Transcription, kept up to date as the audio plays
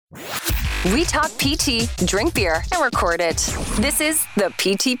We talk PT, drink beer, and record it. This is the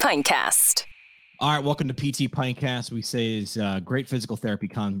PT Pintcast. All right, welcome to PT Pintcast. We say is great physical therapy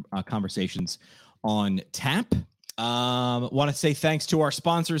conversations on tap. Want to say thanks to our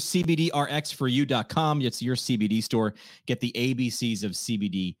sponsors, CBDRXforyou.com. It's your CBD store. Get the ABCs of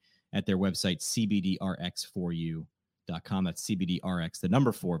CBD at their website, CBDRXforyou.com. That's CBDRX, the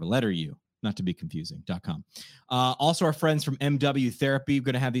number 4, the letter U, not to be confusing.com. Also, our friends from MW Therapy. We're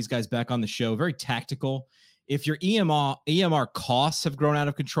going to have these guys back on the show. Very tactical. If your EMR costs have grown out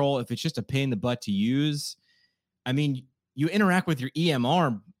of control, if it's just a pain in the butt to use, I mean, you interact with your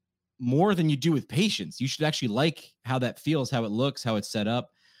EMR more than you do with patients. You should actually like how that feels, how it looks, how it's set up.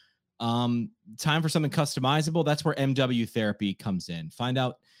 Time for something customizable. That's where MW Therapy comes in. Find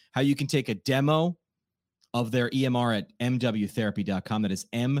out how you can take a demo of their EMR at mwtherapy.com. That is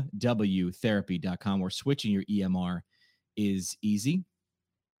mwtherapy.com, where switching your EMR is easy.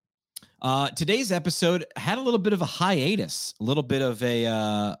 Today's episode had a little bit of a hiatus, a little bit of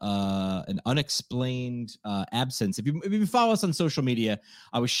an unexplained absence. If you follow us on social media,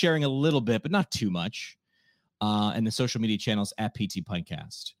 I was sharing a little bit, but not too much, and the social media channels at PT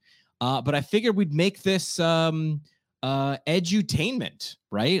Pintcast. But I figured we'd make this edutainment,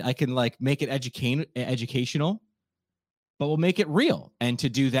 right? I can make it educational, but we'll make it real. And to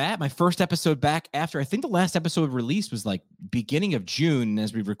do that, my first episode back after, I think the last episode released was beginning of June,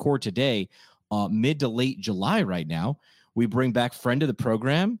 as we record today, mid to late July right now, we bring back friend of the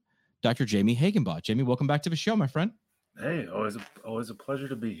program, Dr. Jamie Hagenbach. Jamie, welcome back to the show, my friend. Hey, always a pleasure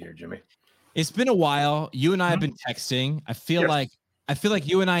to be here, Jimmy. It's been a while. You and I have been texting. I feel like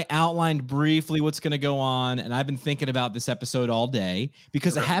you and I outlined briefly what's going to go on, and I've been thinking about this episode all day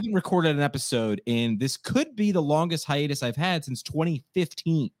because I haven't recorded an episode, and this could be the longest hiatus I've had since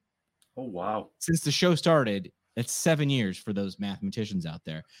 2015. Oh, wow. Since the show started, it's 7 years for those mathematicians out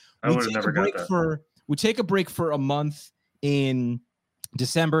there. I would have never got that. We take a break for a month in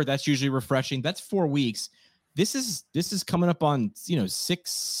December. That's usually refreshing. That's 4 weeks. This is coming up on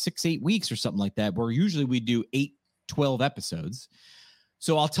 6-8 weeks or something like that, where usually we do 8-12 episodes.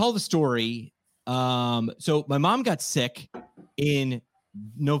 So I'll tell the story. So my mom got sick in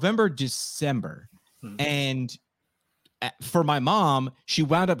November, December. And for my mom, she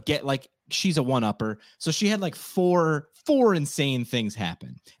wound up she's a one-upper. So she had four insane things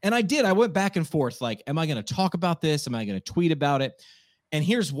happen. And I went back and forth. Am I going to talk about this? Am I going to tweet about it? And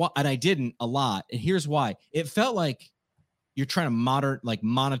here's why. And I didn't a lot. And here's why. It felt like you're trying to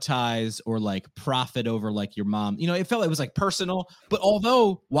monetize or profit over your mom. It felt like it was personal, but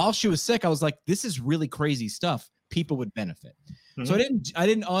although while she was sick, I was like, this is really crazy stuff. People would benefit. Mm-hmm. So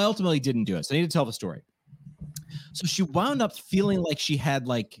I ultimately didn't do it. So I need to tell the story. So she wound up feeling like she had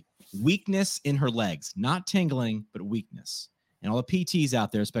weakness in her legs, not tingling, but weakness. And all the PTs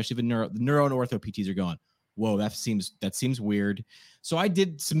out there, especially the neuro and ortho PTs, are going, whoa, that seems weird. So I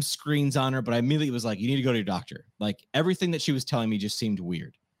did some screens on her, but I immediately was like, you need to go to your doctor. Everything that she was telling me just seemed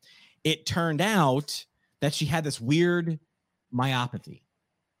weird. It turned out that she had this weird myopathy.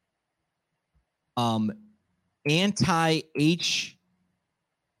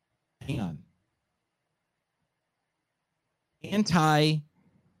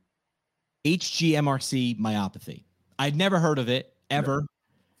 myopathy. I'd never heard of it ever. No.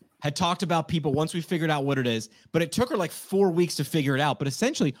 Had talked about people once we figured out what it is, but it took her 4 weeks to figure it out. But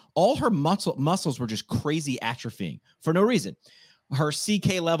essentially, all her muscles were just crazy atrophying for no reason. Her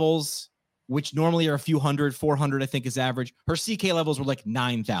CK levels, which normally are a few hundred, 400, I think is average. Her CK levels were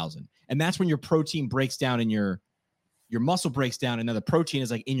 9,000. And that's when your protein breaks down and your muscle breaks down. And then the protein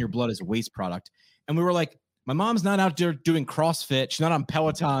is in your blood as a waste product. And we were like, my mom's not out there doing CrossFit. She's not on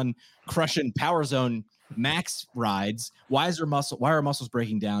Peloton crushing Power Zone max rides. Why are her muscles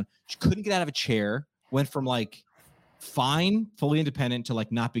breaking down? She couldn't get out of a chair. Went from fine, fully independent to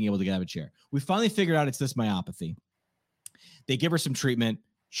not being able to get out of a chair. We finally figured out it's this myopathy. They give her some treatment.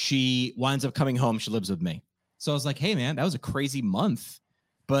 She winds up coming home. She lives with me. So I was like, hey man, that was a crazy month,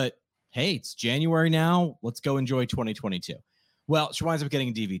 but hey, it's January now. Let's go enjoy 2022. Well, she winds up getting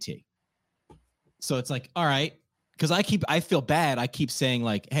a DVT. So it's all right. Cause I feel bad. I keep saying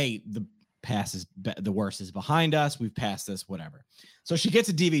hey, the worst is behind us. We've passed this, whatever. So she gets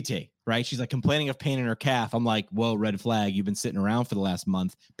a DVT, right? She's complaining of pain in her calf. I'm like, whoa, red flag. You've been sitting around for the last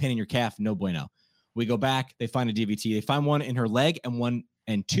month. Pain in your calf, no bueno. We go back. They find a DVT. They find one in her leg and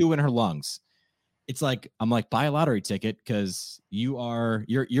two in her lungs. It's I'm buy a lottery ticket because you're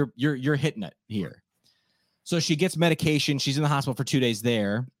hitting it here. So she gets medication. She's in the hospital for 2 days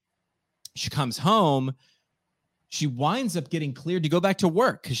there. She comes home. She winds up getting cleared to go back to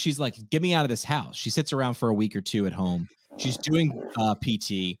work because she's get me out of this house. She sits around for a week or two at home. She's doing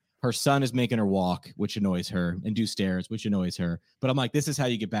PT. Her son is making her walk, which annoys her, and do stairs, which annoys her. But I'm like, this is how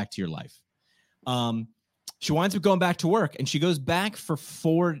you get back to your life. She winds up going back to work, and she goes back for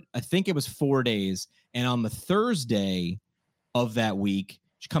 4 days. And on the Thursday of that week,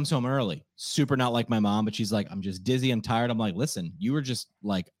 she comes home early. Super not like my mom, but she's like, I'm just dizzy. I'm tired. I'm like, listen, you were just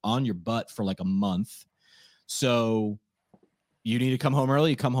like on your butt for like a month. So you need to come home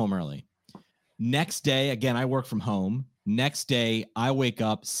early. You come home early. Next day, again, I work from home. Next day, I wake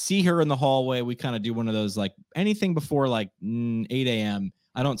up, see her in the hallway. We kind of do one of those, like anything before like 8 a.m.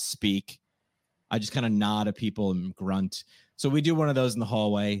 I don't speak. I just kind of nod at people and grunt. So we do one of those in the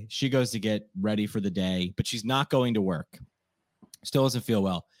hallway. She goes to get ready for the day, but she's not going to work. Still doesn't feel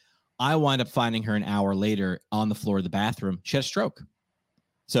well. I wind up finding her an hour later on the floor of the bathroom. She had a stroke.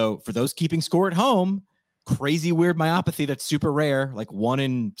 So for those keeping score at home, crazy weird myopathy that's super rare, like 1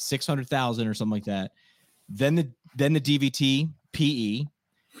 in 600,000 or something like that. Then the DVT, PE,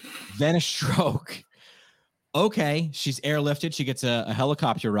 then a stroke. Okay, she's airlifted. She gets a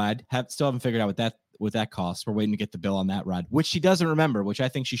helicopter ride. Still haven't figured out what that costs. We're waiting to get the bill on that ride, which she doesn't remember, which I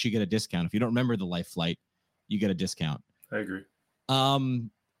think she should get a discount. If you don't remember the life flight, you get a discount. I agree.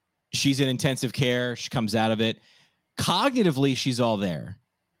 She's in intensive care. She comes out of it. Cognitively, she's all there,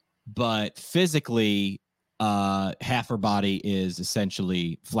 but physically, half her body is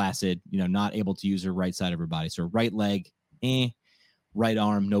essentially flaccid, not able to use her right side of her body. So her right leg, right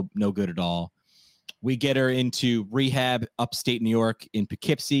arm, no good at all. We get her into rehab upstate New York in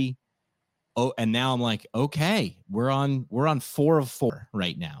Poughkeepsie. Oh, and now I'm like, okay, we're on 4 of 4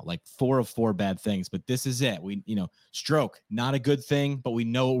 right now, like 4 of 4 bad things, but this is it. We, stroke, not a good thing, but we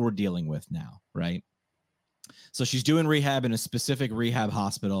know what we're dealing with now, right? So she's doing rehab in a specific rehab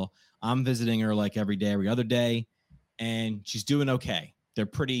hospital. I'm visiting her like every day, every other day, and she's doing okay.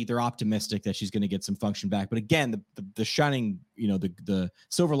 They're optimistic that she's going to get some function back. But again, the shining, the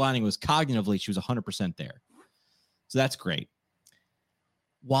silver lining was cognitively, she was 100% there. So that's great.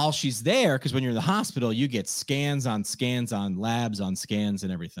 While she's there, because when you're in the hospital, you get scans on labs on scans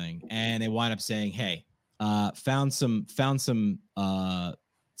and everything. And they wind up saying, hey, found some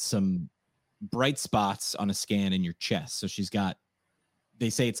bright spots on a scan in your chest. So they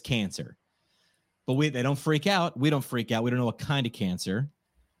say it's cancer. But they don't freak out. We don't freak out. We don't know what kind of cancer.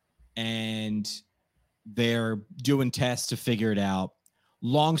 And they're doing tests to figure it out.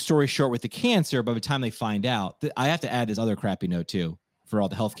 Long story short, with the cancer, by the time they find out, I have to add this other crappy note too for all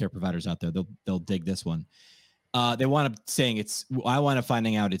the healthcare providers out there. They'll dig this one. They wind up saying I wind up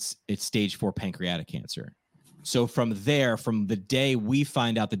finding out it's stage 4 pancreatic cancer. So from the day we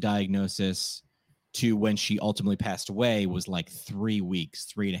find out the diagnosis to when she ultimately passed away was like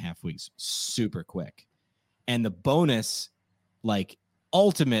 3.5 weeks, super quick. And the bonus, like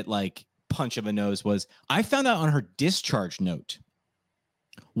ultimate, like punch of a nose was I found out on her discharge note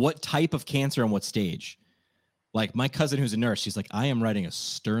what type of cancer and what stage. Like my cousin who's a nurse, she's like, I am writing a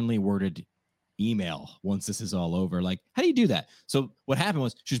sternly worded email once this is all over. Like, how do you do that? So what happened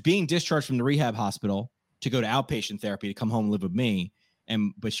was she was being discharged from the rehab hospital to go to outpatient therapy to come home and live with me.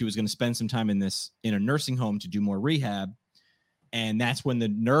 But she was going to spend some time in a nursing home to do more rehab. And that's when the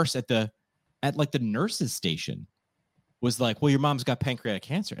nurse at the nurse's station was like, well, your mom's got pancreatic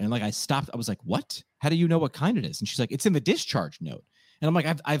cancer. And like, I stopped. I was like, what? How do you know what kind it is? And she's like, it's in the discharge note. And I'm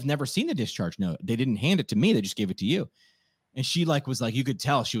like, I've never seen the discharge note. They didn't hand it to me. They just gave it to you. And she was like, you could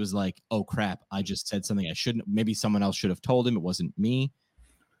tell. She was like, oh crap. I just said something I shouldn't. Maybe someone else should have told him. It wasn't me.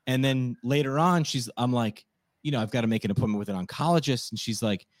 And then later on, I'm like, I've got to make an appointment with an oncologist. And she's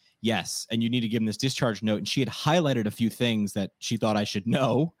like, yes. And you need to give him this discharge note. And she had highlighted a few things that she thought I should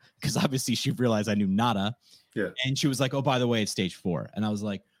know, because obviously she realized I knew nada. Yeah. And she was like, oh, by the way, it's stage 4. And I was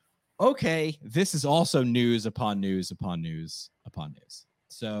like, okay, this is also news upon news upon news upon news.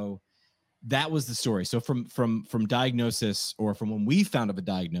 So that was the story. So from diagnosis, or from when we found out a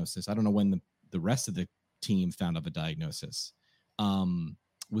diagnosis, I don't know when the rest of the team found out a diagnosis,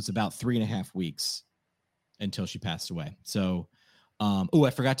 was about 3.5 weeks until she passed away. So, I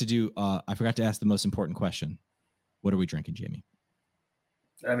forgot to ask the most important question. What are we drinking, Jamie?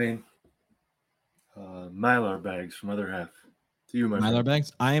 I mean, Mylar bags from other half. To you, my Mylar friend.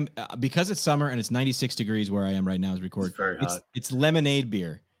 bags. I am because it's summer and it's 96 degrees where I am right now as record. It's very hot. It's lemonade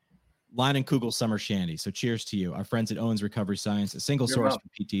beer, Line and Kugel Summer Shandy. So cheers to you, our friends at Owens Recovery Science, a single source for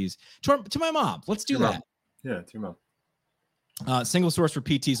PTs. To my mom. Let's do that. Yeah, to your mom. Single source for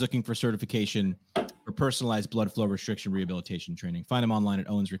PTs looking for certification for personalized blood flow restriction rehabilitation training. Find them online at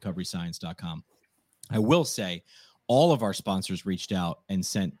owensrecoveryscience.com. I will say all of our sponsors reached out and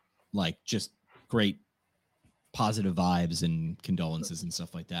sent like just great positive vibes and condolences and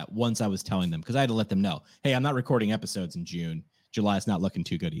stuff like that once I was telling them, because I had to let them know, hey, I'm not recording episodes in June July's not looking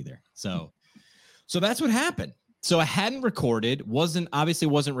too good either. So that's what happened. So I hadn't recorded, wasn't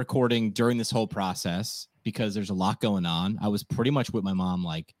recording during this whole process because there's a lot going on. I was pretty much with my mom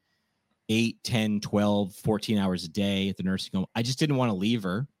like 8, 10, 12, 14 hours a day at the nursing home. I just didn't want to leave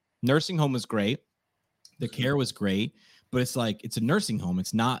her. Nursing home was great. The care was great, but it's like, it's a nursing home.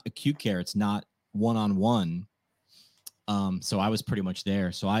 It's not acute care. It's not one-on-one. So I was pretty much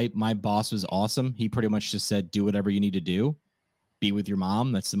there. So my boss was awesome. He pretty much just said, do whatever you need to do. Be with your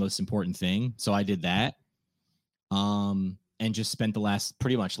mom. That's the most important thing. So I did that. And just spent the last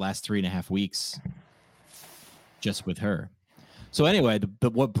 3.5 weeks just with her. So anyway,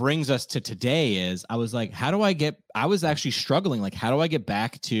 what brings us to today is I was like, I was actually struggling. Like, how do I get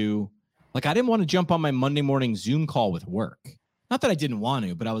back to, like, I didn't want to jump on my Monday morning Zoom call with work. Not that I didn't want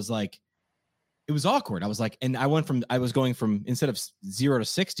to, but I was like, it was awkward. I was like, and I was going from, instead of 0 to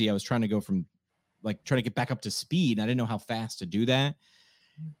 60, I was trying to go from trying to get back up to speed. And I didn't know how fast to do that.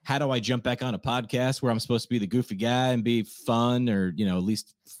 How do I jump back on a podcast where I'm supposed to be the goofy guy and be fun or, at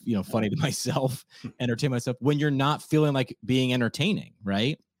least, funny to myself, entertain myself when you're not feeling like being entertaining.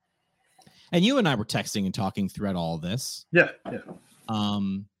 Right. And you and I were texting and talking throughout all of this. Yeah.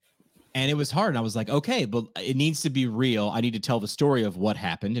 And it was hard. And I was like, okay, but it needs to be real. I need to tell the story of what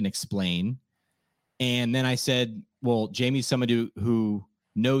happened and explain. And then I said, well, Jamie's somebody who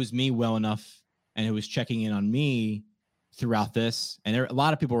knows me well enough and who was checking in on me throughout this. And a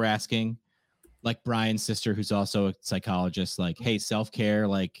lot of people were asking, like Brian's sister, who's also a psychologist, like, hey, self-care,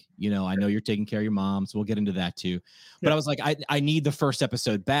 like, I know you're taking care of your mom. So we'll get into that too. But I was like, I need the first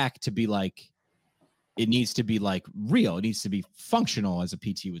episode back to be like, it needs to be like real. It needs to be functional, as a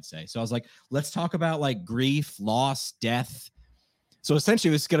PT would say. So I was like, let's talk about like grief, loss, death. So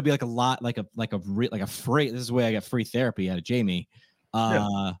essentially it's going to be like a lot, like a free, this is the way I got free therapy out of Jamie.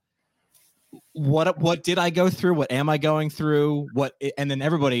 What did I go through? What am I going through? And then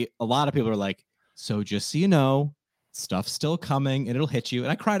a lot of people are like, so just so you know, stuff's still coming and it'll hit you.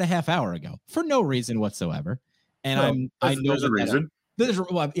 And I cried a half hour ago for no reason whatsoever. And I know there's a reason. That's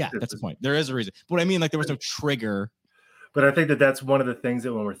the point. There is a reason. But I mean, like, there was no trigger. But I think that's one of the things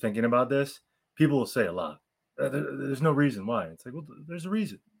that when we're thinking about this, people will say a lot. There's no reason why. It's like, well, there's a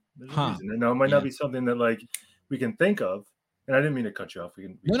reason. There's a reason. And now it might not be something that like we can think of. And I didn't mean to cut you off.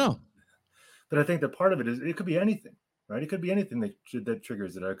 No. But I think that part of it is it could be anything, right? It could be anything that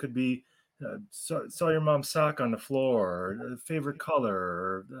triggers it. It could be saw your mom's sock on the floor, or a favorite color,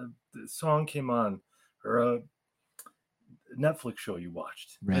 or the song came on, or a Netflix show you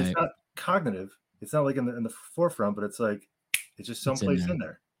watched. Right. It's not cognitive. It's not like in the forefront, but it's like it's just someplace in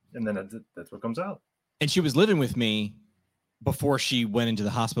there, and then that's what comes out. And she was living with me before she went into the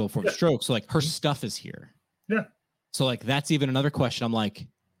hospital for the stroke. So like her stuff is here. Yeah. So like that's even another question. I'm like,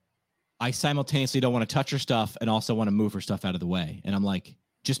 I simultaneously don't want to touch her stuff and also want to move her stuff out of the way. And I'm like,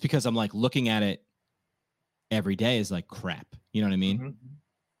 just because I'm like looking at it every day is like crap. You know what I mean?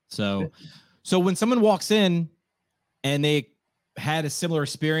 Mm-hmm. So when someone walks in and they had a similar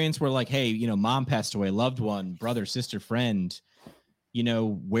experience where like, hey, mom passed away, loved one, brother, sister, friend,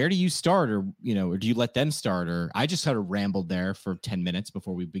 where do you start? Or, or do you let them start? Or I just sort of rambled there for 10 minutes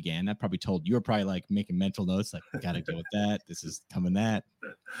before we began. I probably told you were probably like making mental notes, like, got to go with that. This is coming that.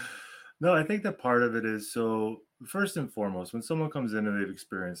 No, I think that part of it is, so first and foremost, when someone comes in and they've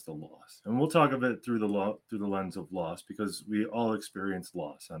experienced a loss, and we'll talk of it through the lens of loss, because we all experience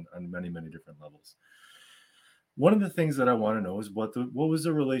loss on many, many different levels. One of the things that I want to know is what was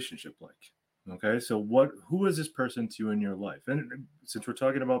the relationship like? Okay, so who is this person to you in your life? And since we're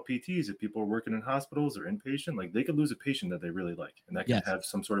talking about PTs, if people are working in hospitals or inpatient, like they could lose a patient that they really like, and that can have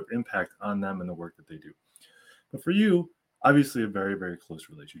some sort of impact on them and the work that they do. But for you, obviously a very, very close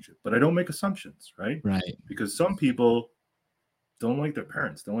relationship, but I don't make assumptions, right? Right. Because some people don't like their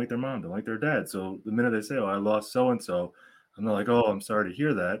parents, don't like their mom, don't like their dad. So the minute they say, oh, I lost so-and-so, I'm not like, oh, I'm sorry to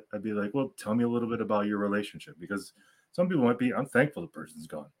hear that. I'd be like, well, tell me a little bit about your relationship, because some people might be, I'm thankful the person's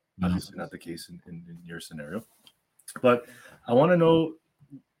gone. Obviously not the case in your scenario, but I want to know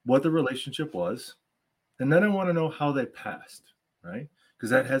what the relationship was. And then I want to know how they passed, right?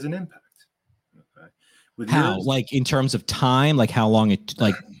 Because that has an impact. Okay. With how, like in terms of time, like how long it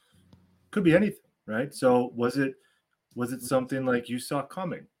like could be anything, right? So was it something like you saw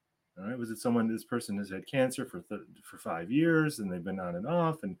coming? All right. Was it this person has had cancer for 5 years and they've been on and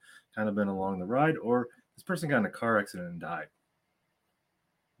off and kind of been along the ride, or this person got in a car accident and died?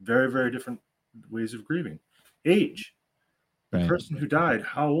 Very, very different ways of grieving. Age. The person who died,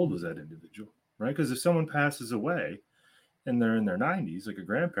 how old was that individual? Right? Because if someone passes away and they're in their 90s, like a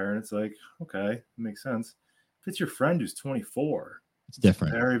grandparent, it's like, okay, it makes sense. If it's your friend who's 24, it's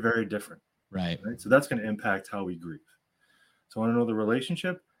different. Very, very different. Right? So that's going to impact how we grieve. So I want to know the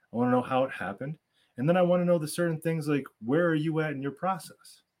relationship. I want to know how it happened. And then I want to know the certain things like, where are you at in your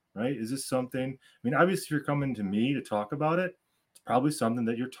process, right? Is this something, I mean, obviously, if you're coming to me to talk about it, it's probably something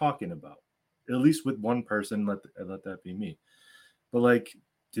that you're talking about, at least with one person. Let that be me. But like,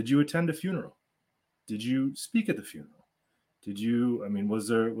 did you attend a funeral? Did you speak at the funeral? Did you, I mean, was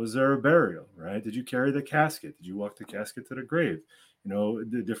there a burial, right? Did you carry the casket? Did you walk the casket to the grave? You know,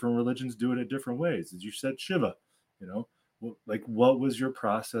 the different religions do it in different ways. Did you set Shiva? You know, like, what was your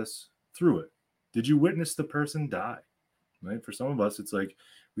process through it? Did you witness the person die? Right? For some of us, it's like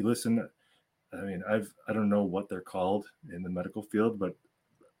we listen. I mean, I don't know what they're called in the medical field, but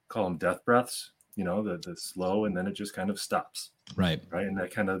call them death breaths. You know, the slow, and then it just kind of stops. Right. And that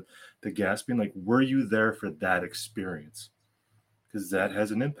kind of the gasping. Like, were you there for that experience? Because that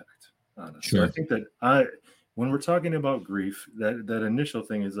has an impact on us. Sure. So I think that when we're talking about grief, that initial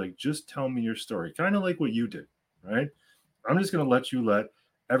thing is like, just tell me your story, kind of like what you did, right? I'm just going to let you let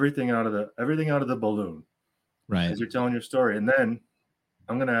everything out of the balloon, right, as you're telling your story, and then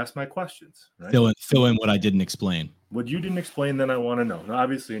I'm going to ask my questions. Right? Fill in what I didn't explain. What you didn't explain, then I want to know. Now,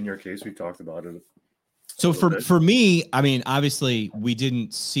 obviously, in your case, we talked about it. So for me, I mean, obviously, we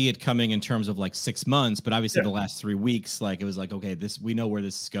didn't see it coming in terms of like 6 months, but obviously the last 3 weeks, like it was like, okay, we know where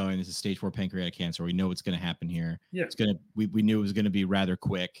this is going. This is stage 4 pancreatic cancer. We know what's going to happen here. Yeah, we knew it was going to be rather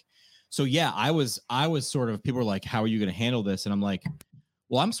quick. So yeah, I was sort of, people were like, how are you going to handle this? And I'm like,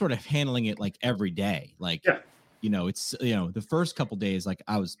 well, I'm sort of handling it like every day. Like, you know, it's, you know, the first couple days, like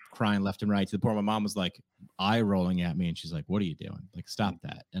I was crying left and right to the point my mom was like eye rolling at me and she's like, what are you doing? Like, stop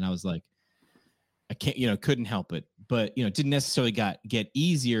that. And I was like, I can't, you know, couldn't help it, but, you know, it didn't necessarily get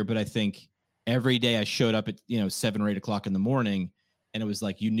easier. But I think every day I showed up at, you know, 7 or 8 o'clock in the morning, and it was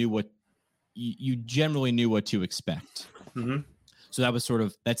like, you generally knew what to expect. Mm-hmm. So that was sort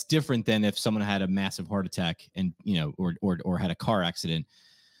of, that's different than if someone had a massive heart attack and, you know, or had a car accident.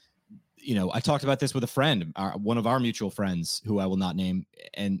 You know, I talked about this with a friend, one of our mutual friends who I will not name,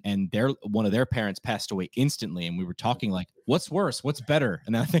 and one of their parents passed away instantly. And we were talking like, what's worse? What's better?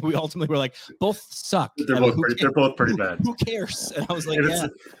 And then I think we ultimately were like, both suck. They're both pretty bad. Who cares? And I was like,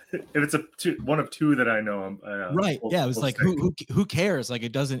 if it's one of two that I know, right. Yeah. It was like, who cares? Like,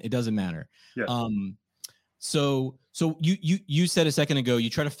 it doesn't matter. Yeah. So you said a second ago, you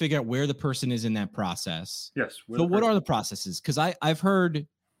try to figure out where the person is in that process. Yes. So what are the processes? Because I've heard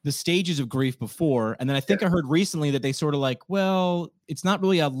the stages of grief before. And then I think I heard recently that they sort of like, well, it's not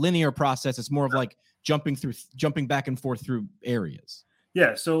really a linear process. It's more of like jumping back and forth through areas.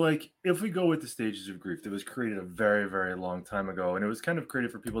 Yeah. So like, if we go with the stages of grief, that was created a very, very long time ago. And it was kind of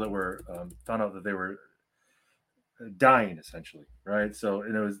created for people that were found out that they were dying, essentially. Right. So,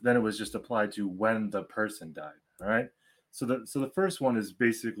 and it was just applied to when the person died. All right. So the first one is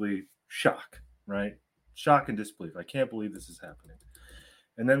basically shock, right? Shock and disbelief. I can't believe this is happening.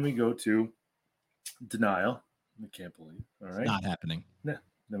 And then we go to denial. I can't believe. All right. It's not happening. Yeah.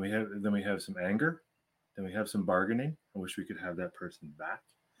 Then we have some anger. Then we have some bargaining. I wish we could have that person back.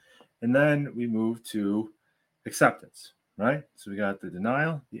 And then we move to acceptance, right? So we got the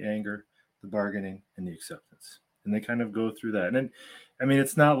denial, the anger, the bargaining, and the acceptance. And they kind of go through that. And then, I mean,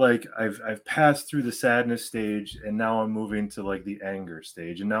 it's not like I've passed through the sadness stage and now I'm moving to like the anger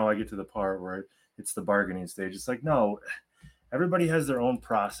stage. And now I get to the part where it's the bargaining stage. It's like, no, everybody has their own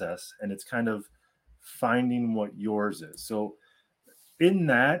process, and it's kind of finding what yours is. So in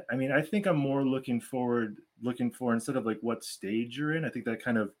that, I mean, I think I'm more looking for, instead of like what stage you're in, I think that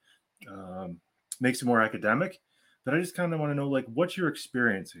kind of makes it more academic, but I just kind of want to know like what you're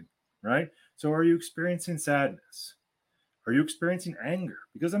experiencing, right? So are you experiencing sadness? Are you experiencing anger?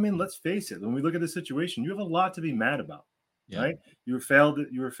 Because I mean, let's face it, when we look at the situation, you have a lot to be mad about, right? You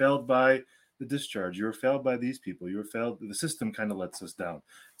were failed by the discharge. You were failed by these people. You were failed. The system kind of lets us down.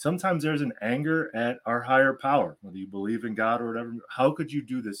 Sometimes there's an anger at our higher power, whether you believe in God or whatever. How could you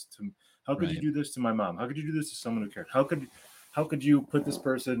do this to me? How could you do this to my mom? How could you do this to someone who cared? How could you put this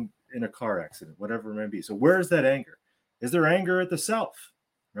person in a car accident, whatever it may be? So where's that anger? Is there anger at the self,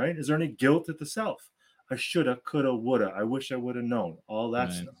 right? Is there any guilt at the self? I shoulda, coulda, woulda. I wish I would have known all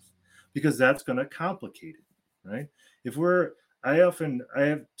that stuff, because that's going to complicate it, right? I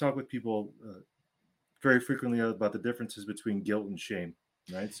have talked with people very frequently about the differences between guilt and shame,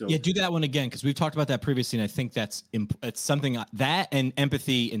 right? So do that one again, because we've talked about that previously, and I think it's something that, and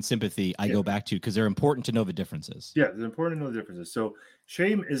empathy and sympathy I go back to, because they're important to know the differences. Yeah, it's important to know the differences. So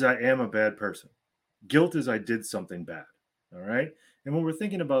shame is I am a bad person. Guilt is I did something bad. All right. And when we're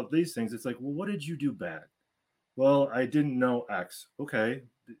thinking about these things, it's like, well, what did you do bad? Well, I didn't know X. Okay.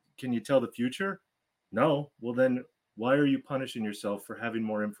 Can you tell the future? No. Well, then why are you punishing yourself for having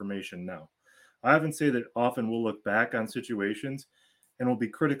more information now? I often say that often we'll look back on situations and we'll be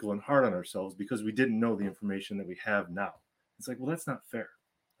critical and hard on ourselves because we didn't know the information that we have now. It's like, well, that's not fair.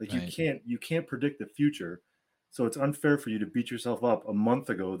 Like Right. you can't predict the future. So it's unfair for you to beat yourself up a month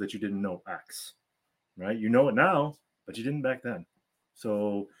ago that you didn't know X, right? You know it now, but you didn't back then.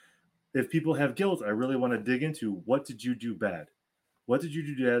 So if people have guilt, I really want to dig into what did you do bad? What did you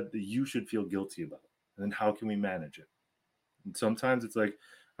do bad that you should feel guilty about? And then how can we manage it? And sometimes it's like,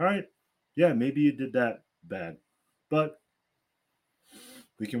 all right, yeah, maybe you did that bad, but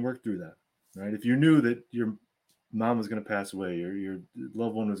we can work through that, right? If you knew that your mom was going to pass away or your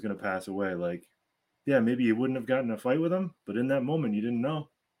loved one was going to pass away, like, yeah, maybe you wouldn't have gotten in a fight with them, but in that moment, you didn't know.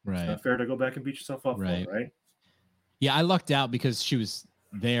 It's Right. not fair to go back and beat yourself up Right. for it, right? Yeah, I lucked out because she was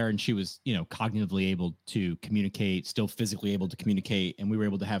there and she was, cognitively able to communicate, still physically able to communicate, and we were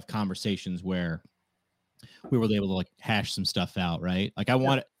able to have conversations where we were able to like hash some stuff out, right? Like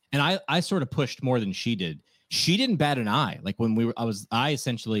and I sort of pushed more than she did. She didn't bat an eye. Like when I knew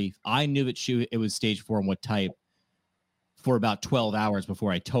that it was stage 4 and what type for about 12 hours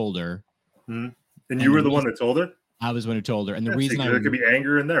before I told her. Mm-hmm. And you were the one that told her? I was the one who told her. And the reason there could be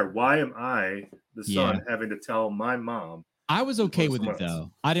anger in there. Why am I, the son, having to tell my mom? I was okay with it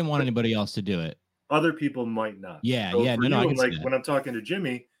though. I didn't want anybody else to do it. Other people might not. Yeah, so yeah. No, like when I'm talking to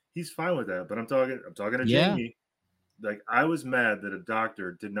Jimmy, he's fine with that. But I'm talking to Jamie. Like I was mad that a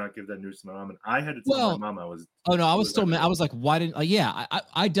doctor did not give that news to my mom, and I had to tell my mom I was. Oh no, I was still mad. I was like, why didn't?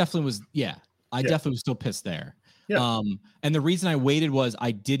 I definitely was. Yeah, I definitely was still pissed there. Yeah. And the reason I waited was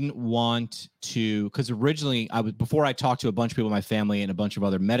I didn't want to, because originally before I talked to a bunch of people in my family and a bunch of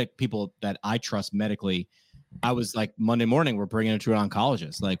other people that I trust medically, I was like, Monday morning, we're bringing her to an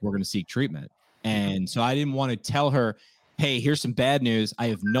oncologist. Like, we're going to seek treatment. And so I didn't want to tell her, hey, here's some bad news. I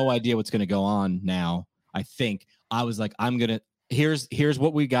have no idea what's going to go on now. I think I was like, here's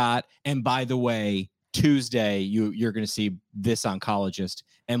what we got. And by the way, Tuesday, you're going to see this oncologist.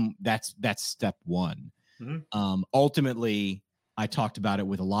 And that's step one. Mm-hmm. Ultimately, I talked about it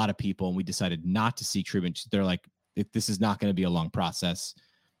with a lot of people and we decided not to seek treatment. They're like, this is not going to be a long process.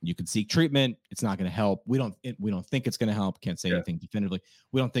 You can seek treatment. It's not going to help. We don't think it's going to help. Can't say anything definitively.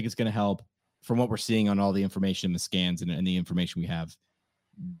 We don't think it's going to help. From what we're seeing on all the information in the scans and the information we have,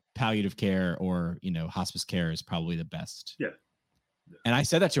 palliative care or, hospice care is probably the best. Yeah. And I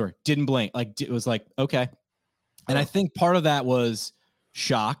said that to her, didn't blink. Like, it was like, okay. And I think part of that was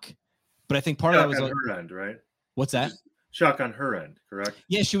shock, but I think part of that was on her end, right? What's that? Shock on her end, correct?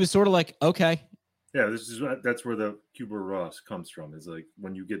 Yeah. She was sort of like, okay. Yeah, that's where the Kubler-Ross comes from. Is like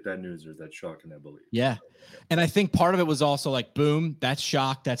when you get that news, there's that shock and that belief. Yeah. And I think part of it was also like, boom, that's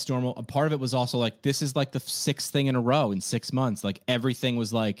shock, that's normal. A part of it was also like, this is like the 6th thing in a row in 6 months. Like everything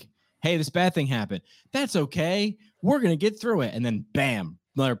was like, hey, this bad thing happened. That's okay. We're going to get through it. And then bam,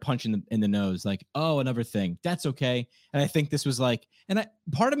 another punch in the nose. Like, oh, another thing. That's okay. And I think this was like,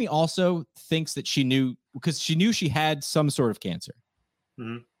 part of me also thinks that she knew, because she knew she had some sort of cancer.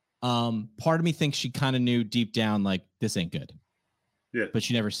 Mm-hmm. Part of me thinks she kind of knew deep down, like, this ain't good. Yeah. But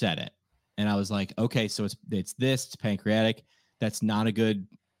she never said it. And I was like, okay, so it's pancreatic. That's not a good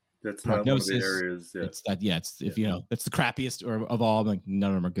That's prognosis. Not one of the areas. Yeah. It's that, it's the crappiest of all. I'm like, none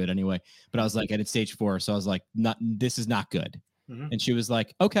of them are good anyway. But I was like, and it's stage 4. So I was like, this is not good. Mm-hmm. And she was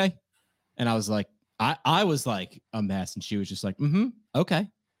like, okay. And I was like, I was like a mess. And she was just like, okay.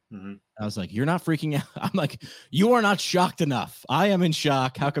 Mm-hmm. I was like, you're not freaking out. I'm like, you are not shocked enough. I am in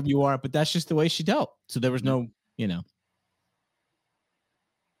shock. How come you aren't? But that's just the way she dealt. So there was no,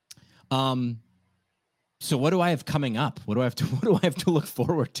 So what do I have coming up? What do I have to look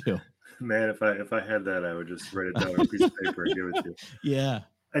forward to? Man, if I had that, I would just write it down on a piece of paper and give it to you. Yeah.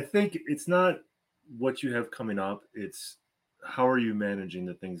 I think it's not what you have coming up. It's how are you managing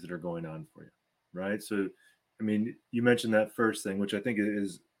the things that are going on for you, right? So, I mean, you mentioned that first thing, which I think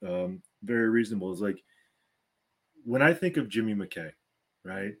is very reasonable. Is like when I think of Jimmy McKay,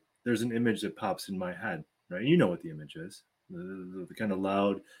 right? There's an image that pops in my head, right? You know what the image is. The kind of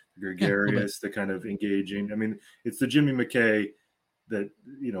loud, the gregarious, the kind of engaging. I mean, it's the Jimmy McKay that,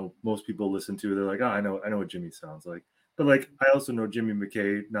 most people listen to. They're like, oh, I know what Jimmy sounds like. But like, I also know Jimmy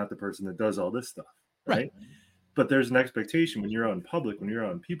McKay, not the person that does all this stuff, right? But there's an expectation when you're out in public, when you're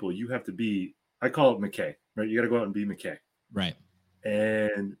out in people, you have to be, I call it McKay, right? You got to go out and be McKay. Right.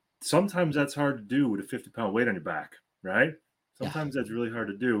 And sometimes that's hard to do with a 50-pound weight on your back, right? Sometimes that's really hard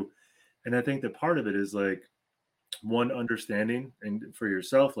to do. And I think that part of it is like, one, understanding and for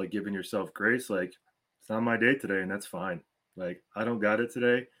yourself, like giving yourself grace, like it's not my day today and that's fine. Like I don't got it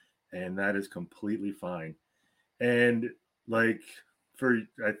today and that is completely fine. And like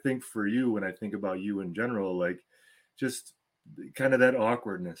I think for you, when I think about you in general, like just kind of that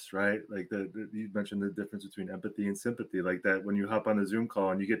awkwardness, right? Like you mentioned the difference between empathy and sympathy, like that when you hop on the Zoom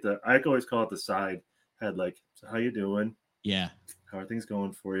call and you get I always call it the side head, like, so how you doing? Yeah. How are things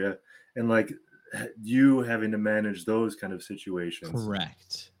going for you? And like you having to manage those kind of situations.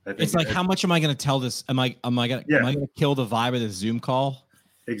 Correct. I think It's like, how much am I going to tell this? Am I going to kill the vibe of the Zoom call?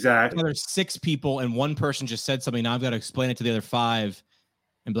 Exactly. There's 6 people and one person just said something. Now I've got to explain it to the other 5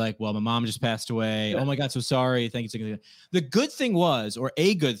 and be like, well, my mom just passed away. Oh my God, so sorry. Thank you. The good thing was, or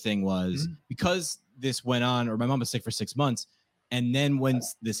a good thing was, because this went on, or my mom was sick for 6 months. And then when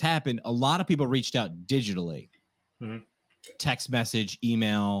this happened, a lot of people reached out digitally, text message,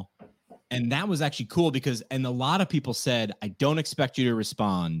 email. And that was actually cool because, and a lot of people said, I don't expect you to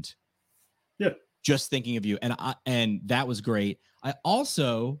respond. Yeah. Just thinking of you. And that was great. I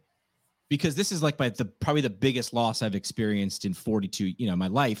also, because this is like probably the biggest loss I've experienced in 42, my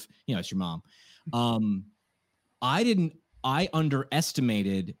life, it's your mom. I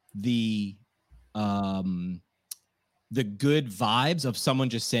underestimated the good vibes of someone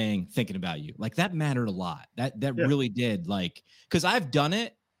just saying, thinking about you. Like that mattered a lot. That really did, like, cause I've done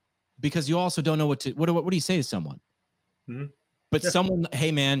it because you also don't know what do you say to someone? But someone,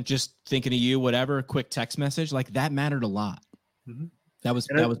 hey man, just thinking of you, whatever, quick text message, like that mattered a lot. That was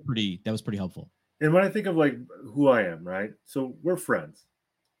pretty helpful. And when I think of like who I am, right? So we're friends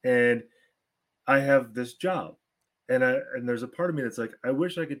and I have this job and there's a part of me that's like, I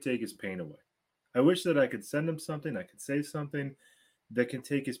wish I could take his pain away. I wish that I could send him something. I could say something that can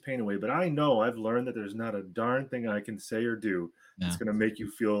take his pain away. But I know I've learned that there's not a darn thing I can say or do that's going to make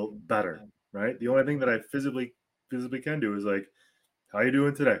you feel better, right? The only thing that I physically can do is like, how you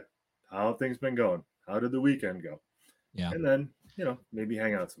doing today? How have things been going? How did the weekend go? Yeah. And then, maybe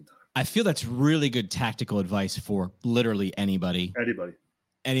hang out sometime. I feel that's really good tactical advice for literally anybody.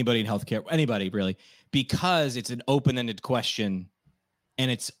 Anybody in healthcare, anybody really, because it's an open-ended question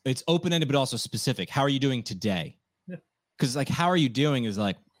and it's open-ended, but also specific. How are you doing today? Because like, how are you doing is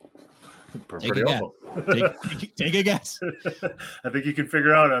like, take a guess. Take a guess. I think you can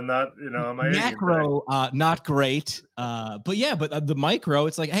figure out I'm not, on my macro, not great. But the micro,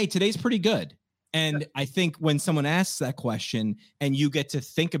 it's like, hey, today's pretty good. And I think when someone asks that question and you get to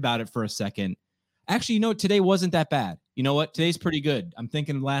think about it for a second, actually, today wasn't that bad. You know what? Today's pretty good. I'm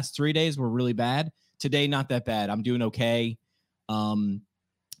thinking the last 3 days were really bad. Today, not that bad. I'm doing okay.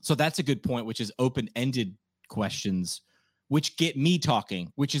 So that's a good point, which is open-ended questions, which get me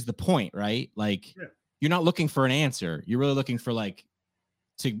talking, which is the point, right? Like, you're not looking for an answer. You're really looking for like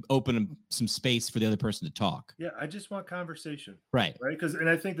to open some space for the other person to talk. Yeah, I just want conversation. Right. And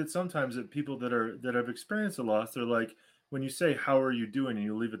I think that sometimes that people that have experienced a loss, they're like, when you say, how are you doing? And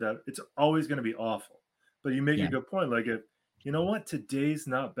you leave it that, it's always going to be awful. But you make a good point. Like, if, you know what, today's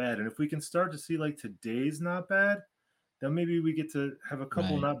not bad. And if we can start to see like today's not bad, then maybe we get to have a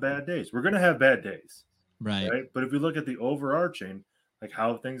couple not bad days. We're going to have bad days. Right. But if we look at the overarching, like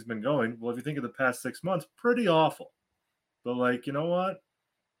how things been going, well, if you think of the past 6 months, pretty awful. But like, you know what?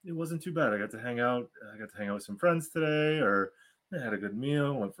 It wasn't too bad. I got to hang out with some friends today, or I had a good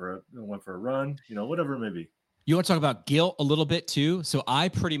meal, went for a run, whatever it may be. You want to talk about guilt a little bit too? So I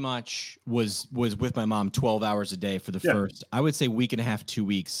pretty much was with my mom 12 hours a day for the first, I would say, week and a half, 2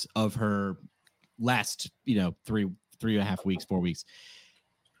 weeks of her last, 3.5 weeks, 4 weeks.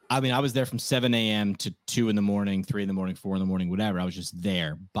 I mean, I was there from 7 a.m. to 2 in the morning, 3 in the morning, 4 in the morning, whatever. I was just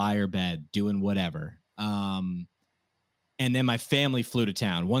there by her bed doing whatever. And then my family flew to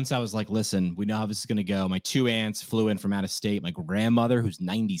town. Once I was like, listen, we know how this is going to go. My 2 aunts flew in from out of state. My grandmother, who's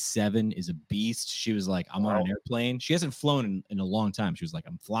 97, is a beast. She was like, I'm on an airplane. She hasn't flown in a long time. She was like,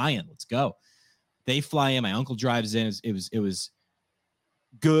 I'm flying. Let's go. They fly in. My uncle drives in. It was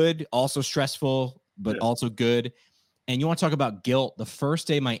good, also stressful, but also good. And you want to talk about guilt. The first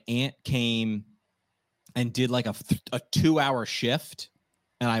day my aunt came and did like a 2-hour shift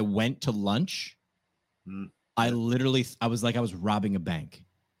and I went to lunch. I was like, I was robbing a bank.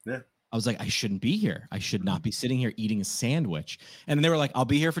 Yeah. I was like, I shouldn't be here. I should not be sitting here eating a sandwich. And then they were like, I'll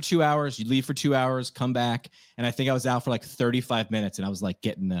be here for 2 hours. You leave for 2 hours, come back. And I think I was out for like 35 minutes. And I was like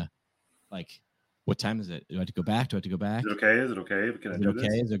getting what time is it? Do I have to go back? Is it okay? Is it okay? Can I do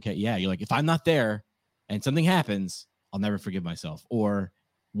this? Is it okay? Yeah. You're like, if I'm not there and something happens, I'll never forgive myself. Or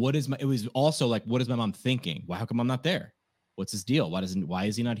it was also like, what is my mom thinking? How come I'm not there? What's his deal? Why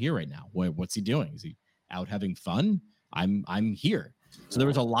is he not here right now? What's he doing? Is he out having fun? I'm here. So there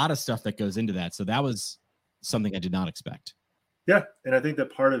was a lot of stuff that goes into that. So that was something I did not expect. Yeah. And I think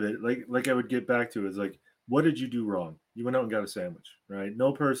that part of it, like I would get back to, is like, what did you do wrong? You went out and got a sandwich, right?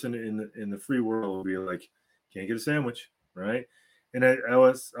 No person in the free world will be like, can't get a sandwich, right? And I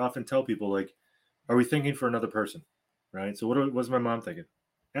always often tell people, like, are we thinking for another person? right? So what was my mom thinking?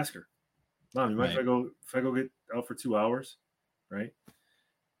 Ask her, Mom, you mind if I go get out for 2 hours, right?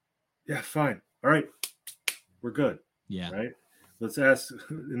 Yeah, fine. All right, we're good. Yeah. Right. Let's ask.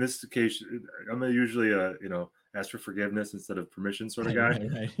 In this case, I'm usually ask for forgiveness instead of permission sort of guy.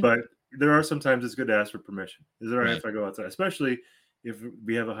 Right. But there are sometimes it's good to ask for permission. Is it all right Right. if I go outside, especially if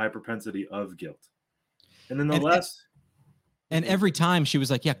we have a high propensity of guilt? And then and every time she was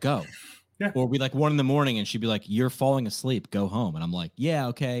like, yeah, go. Yeah. Or we like 1 a.m. and she'd be like, you're falling asleep, go home. And I'm like, yeah,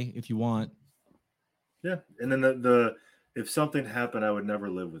 okay, if you want. Yeah. And then the if something happened, I would never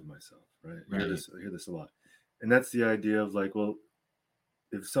live with myself. Right. I hear this a lot. And that's the idea of like, well,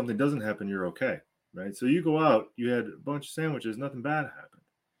 if something doesn't happen, you're okay. Right. So you go out, you had a bunch of sandwiches, nothing bad happened.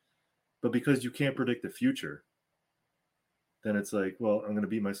 But because you can't predict the future, then it's like, well, I'm going to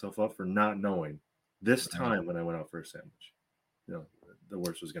beat myself up for not knowing this time when I went out for a sandwich, the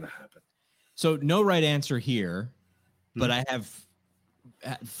worst was going to happen. So no right answer here, but I have,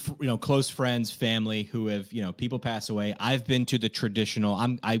 close friends, family who have, people pass away. I've been to the traditional,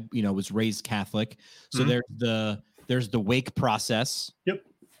 I was raised Catholic. So there's the wake process. Yep.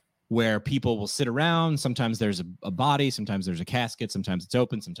 Where people will sit around. Sometimes there's a body, sometimes there's a casket, sometimes it's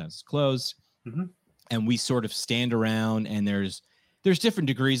open, sometimes it's closed. Mm-hmm. And we sort of stand around, and there's different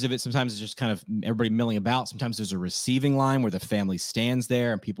degrees of it. Sometimes it's just kind of everybody milling about. Sometimes there's a receiving line where the family stands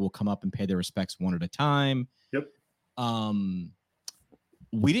there and people will come up and pay their respects one at a time. Yep.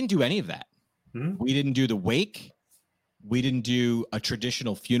 We didn't do any of that. Mm-hmm. We didn't do the wake. We didn't do a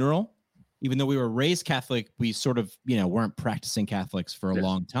traditional funeral. Even though we were raised Catholic, we sort of, weren't practicing Catholics for a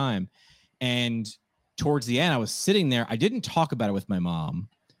long time. And towards the end, I was sitting there. I didn't talk about it with my mom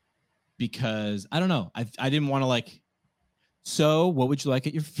because I don't know. I didn't want to like, so what would you like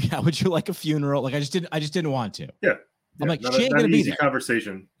at how would you like a funeral? Like I just didn't want to. Yeah. I'm like, not she ain't an gonna be easy there.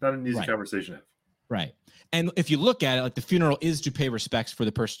 conversation. Not an easy conversation to have. Right. And if you look at it, like the funeral is to pay respects for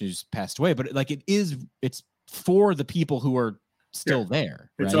the person who's passed away, but like it's for the people who are still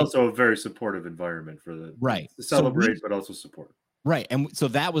there. It's also a very supportive environment for to celebrate, but also support. Right. And so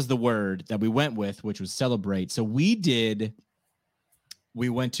that was the word that we went with, which was celebrate. So we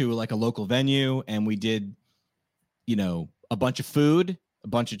went to like a local venue and we did, a bunch of food, a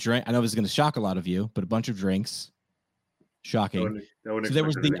bunch of drink. I know this is going to shock a lot of you, but a bunch of drinks. Shocking. So there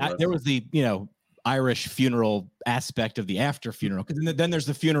was the Irish funeral aspect of the after funeral, because then there's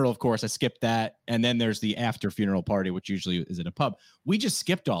the funeral, of course. I skipped that, and then there's the after funeral party, which usually is at a pub. We just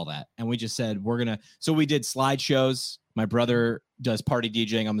skipped all that, and we just said so we did slideshows. My brother does party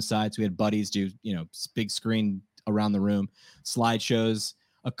DJing on the side, so we had buddies do big screen around the room slideshows.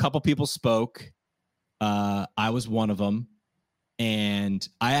 A couple people spoke. I was one of them, and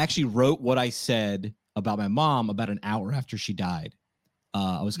I actually wrote what I said about my mom about an hour after she died.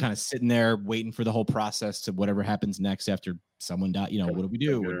 I was kind of sitting there waiting for the whole process to whatever happens next after someone died. What do we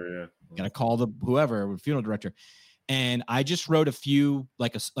do? Got to call the whoever, funeral director. And I just wrote a few,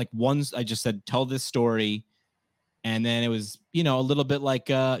 ones. I just said, tell this story. And then it was, a little bit like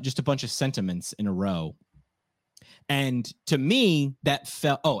just a bunch of sentiments in a row. And to me, that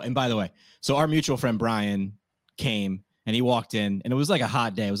felt, and by the way, so our mutual friend, Brian, came and he walked in and it was like a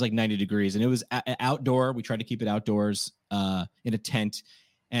hot day. It was like 90 degrees and it was outdoor. We tried to keep it outdoors in a tent,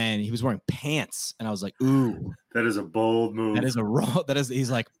 and he was wearing pants. And I was like, ooh, that is a bold move.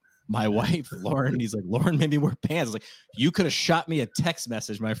 He's like, my wife, Lauren, he's like, Lauren made me wear pants. I was like, you could have shot me a text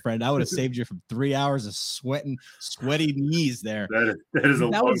message, my friend. I would have saved you from 3 hours of sweaty knees there. That is a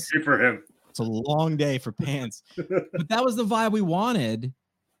long day for him. It's a long day for pants. But that was the vibe we wanted.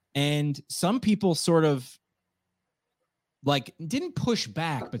 And some people sort of didn't push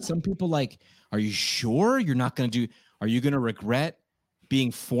back, but some people are you sure you're not going to are you going to regret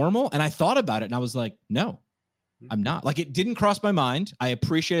being formal? And I thought about it and I was like, no, I'm not. It didn't cross my mind. I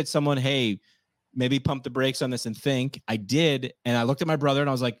appreciated someone, hey, maybe pump the brakes on this and think. I did. And I looked at my brother and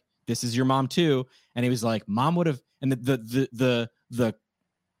I was like, this is your mom too. And he was like, mom would have, and the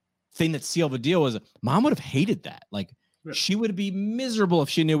thing that sealed the deal was mom would have hated that. She would be miserable if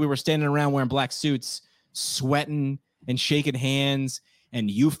she knew we were standing around wearing black suits, sweating and shaking hands,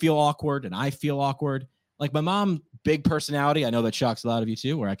 and you feel awkward and I feel awkward. My mom, big personality. I know that shocks a lot of you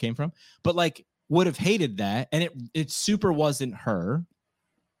too, where I came from, but would have hated that. And it super wasn't her.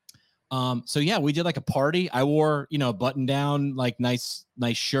 So yeah, we did a party. I wore, a button down, nice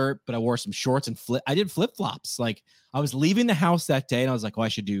shirt, but I wore some shorts and I did flip flops. I was leaving the house that day and I was like, oh, I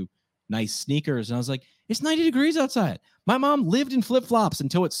should do nice sneakers. And I was like, it's 90 degrees outside. My mom lived in flip flops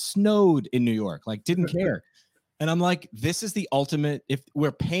until it snowed in New York, didn't care. And I'm like, this is the ultimate. If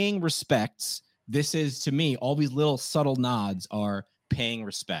we're paying respects, this is, to me, all these little subtle nods are paying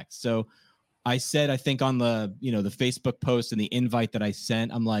respect. So I said, I think on the, the Facebook post and the invite that I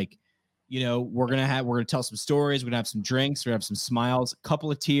sent, I'm like, we're going to tell some stories. We're going to have some drinks. We're going to have some smiles, a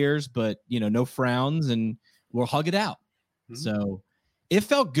couple of tears, but, no frowns, and we'll hug it out. Mm-hmm. So it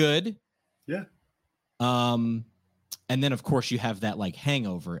felt good. Yeah. And then of course you have that like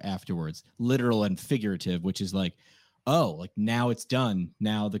hangover afterwards, literal and figurative, which is like, oh, like now it's done.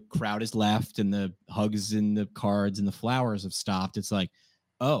 Now the crowd is left and the hugs and the cards and the flowers have stopped. It's like,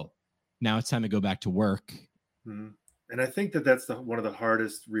 oh, now it's time to go back to work. Mm-hmm. And I think that that's one of the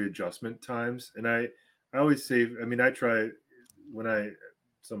hardest readjustment times. And I always say, I try when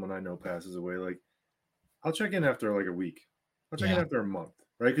someone I know passes away, like I'll check in after like a week. I'll check in after a month,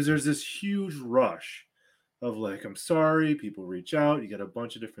 right? Because there's this huge rush of like, I'm sorry, people reach out, you get a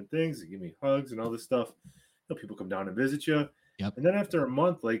bunch of different things, they give me hugs and all this stuff. People come down and visit you. Yep. And then after a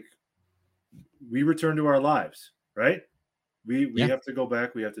month, like we return to our lives, right? We have to go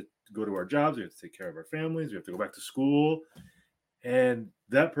back, we have to go to our jobs, we have to take care of our families, we have to go back to school. And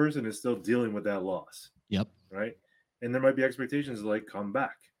that person is still dealing with that loss. Yep. Right. And there might be expectations like, come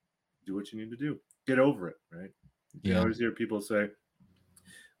back, do what you need to do, get over it, right? You always hear people say,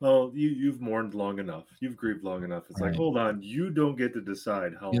 well, you've mourned long enough. You've grieved long enough. It's like, hold on. You don't get to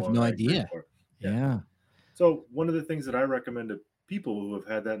decide how long. You have no idea. For. Yeah. So one of the things that I recommend to people who have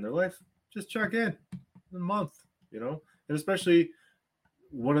had that in their life, just check in a month, and especially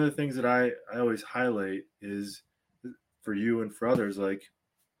one of the things that I always highlight is for you and for others, like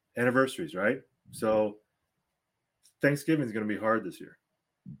anniversaries, right? So Thanksgiving is going to be hard this year,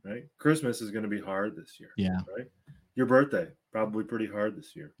 right? Christmas is going to be hard this year. Yeah. Right. Your birthday, probably pretty hard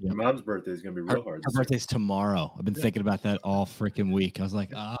this year. Yep. Your mom's birthday is going to be real hard. Her birthday's tomorrow. I've been thinking about that all freaking week. I was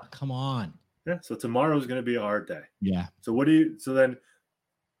like, come on. Yeah. So tomorrow is going to be a hard day. Yeah. So then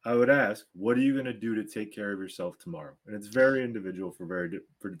I would ask, what are you going to do to take care of yourself tomorrow? And it's very individual for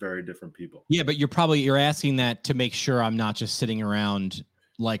very different people. Yeah. But you're asking that to make sure I'm not just sitting around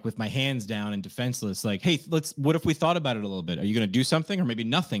like with my hands down and defenseless, like, hey, what if we thought about it a little bit? Are you going to do something, or maybe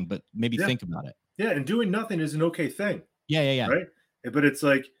nothing, but maybe think about it? Yeah. And doing nothing is an okay thing. Yeah. Right. But it's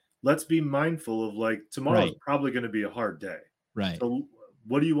like, let's be mindful of like, tomorrow is probably going to be a hard day. Right. So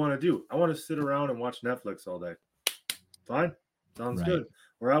what do you want to do? I want to sit around and watch Netflix all day. Fine. Sounds good.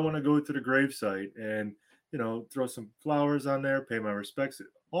 Or I want to go to the gravesite and, throw some flowers on there, pay my respects.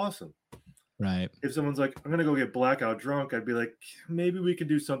 Awesome. Right. If someone's like, I'm going to go get blackout drunk, I'd be like, maybe we can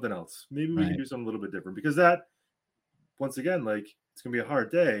do something else. Maybe we can do something a little bit different, because that, once again, like it's going to be a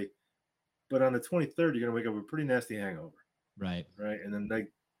hard day, but on the 23rd, you're going to wake up with a pretty nasty hangover. Right. Right. And then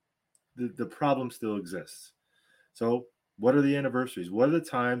like the problem still exists. So what are the anniversaries? What are the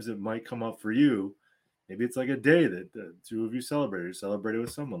times that might come up for you? Maybe it's like a day that the two of you celebrated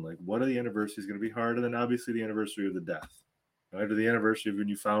with someone. Like, what are the anniversaries going to be hard? And then obviously the anniversary of the death, right? Or the anniversary of when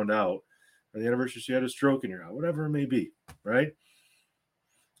you found out, or the anniversary you had a stroke in your house, whatever it may be, right?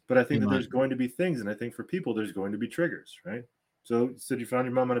 But I think that there's going to be things, and I think for people, there's going to be triggers, right? So you said you found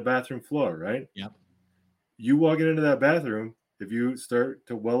your mom on a bathroom floor, right? Yep. You walking into that bathroom, if you start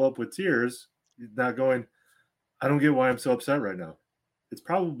to well up with tears, you're not going, I don't get why I'm so upset right now. It's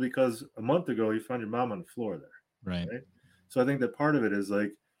probably because a month ago you found your mom on the floor there. Right. So I think that part of it is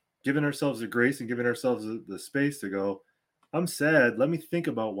like giving ourselves the grace and giving ourselves the space to go, I'm sad. Let me think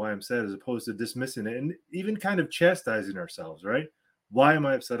about why I'm sad, as opposed to dismissing it and even kind of chastising ourselves, right? Why am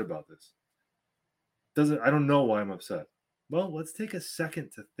I upset about this? I don't know why I'm upset. Well, let's take a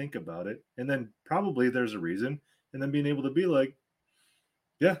second to think about it. And then probably there's a reason. And then being able to be like,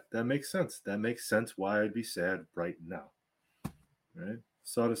 yeah, that makes sense. That makes sense why I'd be sad right now. Right?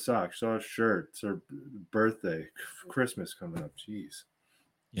 Saw the socks, saw a shirt, it's her birthday, Christmas coming up. Jeez.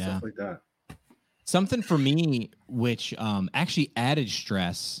 Yeah. Stuff like that. Something for me, which actually added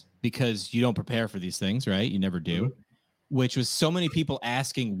stress, because you don't prepare for these things, right? You never do. Mm-hmm. Which was so many people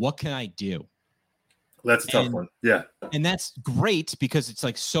asking, what can I do? That's a tough one. Yeah. And that's great, because it's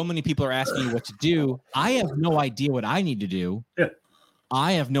like so many people are asking you what to do. I have no idea what I need to do. Yeah.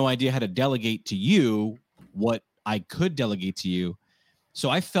 I have no idea how to delegate to you what I could delegate to you. So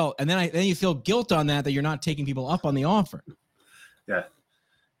I felt, and then you feel guilt on that you're not taking people up on the offer. Yeah.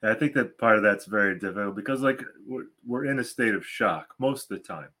 I think that part of that's very difficult, because like we're in a state of shock most of the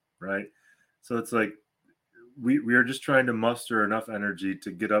time, right? So it's like we are just trying to muster enough energy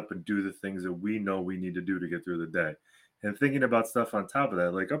to get up and do the things that we know we need to do to get through the day. And thinking about stuff on top of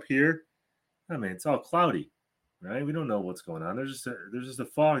that, like up here, I mean, it's all cloudy, right? We don't know what's going on. There's just a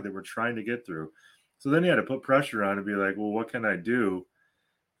fog that we're trying to get through. So then you had to put pressure on and be like, well, what can I do?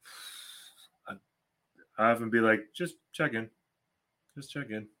 I often be like, just check in. Just check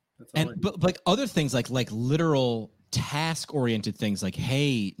in. That's all. But like other things, like literal task-oriented things, like,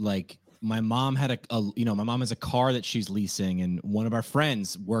 hey, like my mom had my mom has a car that she's leasing, and one of our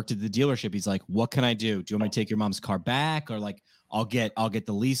friends worked at the dealership. He's like, what can I do? Do you want me to take your mom's car back? Or like, I'll get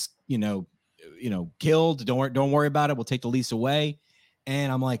the lease, killed. Don't worry about it. We'll take the lease away.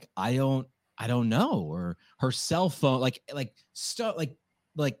 And I'm like, I don't know. Or her cell phone, like stuff,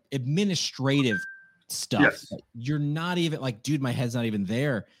 like administrative stuff. Yes. You're not even like, dude, my head's not even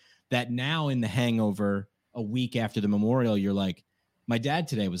there. That now in the hangover, a week after the memorial, you're like, my dad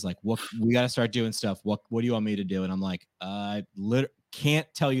today was like, what, we got to start doing stuff. What do you want me to do? And I'm like, I can't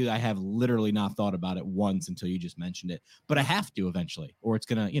tell you. I have literally not thought about it once until you just mentioned it, but I have to eventually, or it's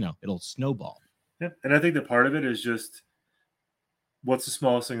going to, it'll snowball. Yeah. And I think that part of it is just, what's the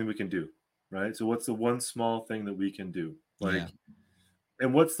smallest thing that we can do? Right. So what's the one small thing that we can do?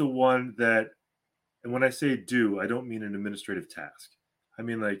 And what's the one that, and when I say do, I don't mean an administrative task. I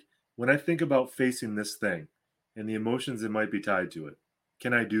mean, like, when I think about facing this thing and the emotions that might be tied to it,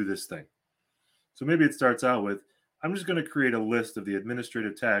 can I do this thing? So maybe it starts out with, I'm just going to create a list of the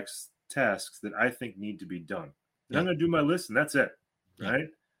administrative tasks that I think need to be done. And I'm going to do my list, and that's it. Right?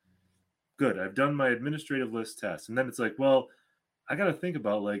 Good. I've done my administrative list test. And then it's like, well, I got to think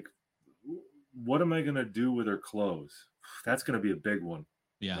about, like, what am I going to do with her clothes? That's going to be a big one.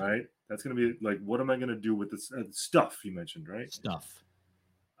 Yeah. Right? That's going to be like, what am I going to do with this stuff you mentioned, right? Stuff.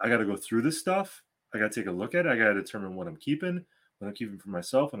 I got to go through this stuff. I got to take a look at it. I got to determine what I'm keeping for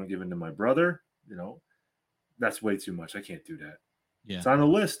myself, what I'm giving to my brother. That's way too much. I can't do that. Yeah. It's on a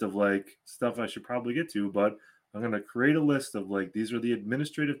list of like stuff I should probably get to, but I'm going to create a list of like, these are the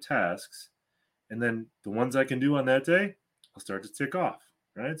administrative tasks. And then the ones I can do on that day, I'll start to tick off.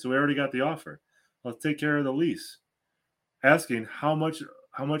 Right. So we already got the offer. I'll take care of the lease. Asking how much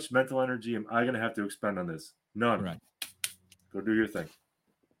mental energy am I going to have to expend on this? None. Right. Go do your thing.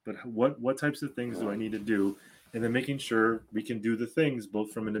 But what types of things do I need to do? And then making sure we can do the things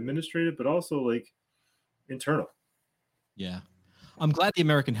both from an administrative, but also like internal. Yeah. I'm glad the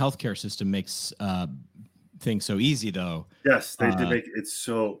American healthcare system makes things so easy, though. Yes, they did make it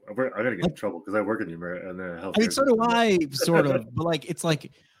so. I got to get in trouble because I work in the American healthcare. I mean, so do I, sort of. But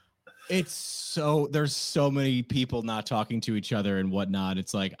it's so, there's so many people not talking to each other and whatnot.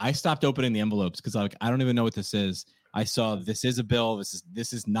 It's like, I stopped opening the envelopes because I don't even know what this is. I saw this is a bill.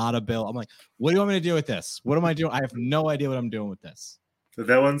 This is not a bill. I'm like, what do you want me to do with this? What am I doing? I have no idea what I'm doing with this. So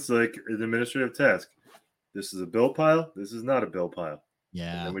that one's like an administrative task. This is a bill pile. This is not a bill pile.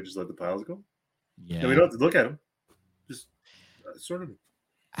 Yeah. And then we just let the piles go. Yeah. And we don't have to look at them. Just sort of.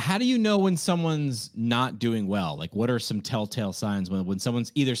 How do you know when someone's not doing well? Like, what are some telltale signs when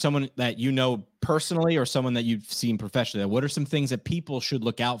someone's either someone that you know personally or someone that you've seen professionally? What are some things that people should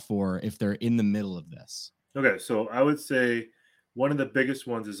look out for if they're in the middle of this? Okay, so I would say one of the biggest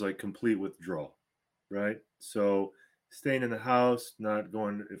ones is like complete withdrawal, right? So staying in the house, not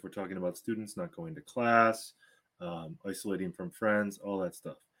going, if we're talking about students, not going to class, isolating from friends, all that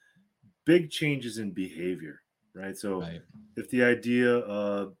stuff. Big changes in behavior, right? So if the idea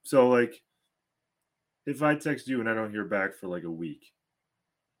of, so like, if I text you and I don't hear back for like a week,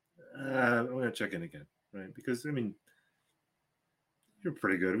 I'm going to check in again, right? Because, I mean, you're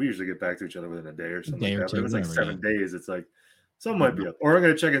pretty good. We usually get back to each other within a day or something like that. But if it's like 7 days, it's like something might be up. Or I'm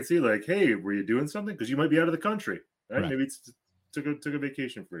going to check and see, like, hey, were you doing something? Because you might be out of the country, right? Maybe it's took a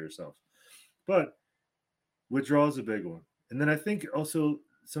vacation for yourself. But withdrawal is a big one. And then I think also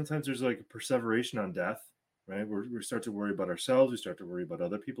sometimes there's like a perseveration on death, right? We start to worry about ourselves. We start to worry about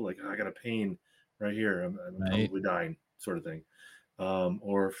other people. Like, I got a pain right here. I'm probably dying, sort of thing.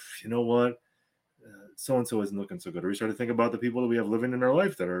 Or you know what? So-and-so isn't looking so good. Or we start to think about the people that we have living in our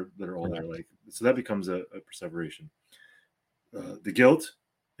life that are all there. Like, so that becomes a perseveration. The guilt,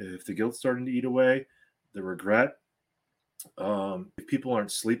 if the guilt's starting to eat away, the regret, if people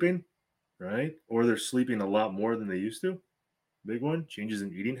aren't sleeping, right? Or they're sleeping a lot more than they used to. Big one, changes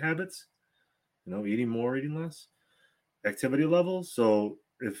in eating habits, eating more, eating less, activity levels. So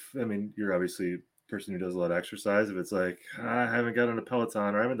you're obviously a person who does a lot of exercise. If it's like, I haven't got on a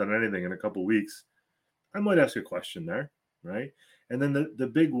Peloton or I haven't done anything in a couple of weeks, I might ask a question there, right? And then the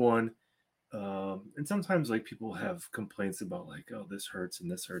big one, and sometimes like people have complaints about like, oh, this hurts and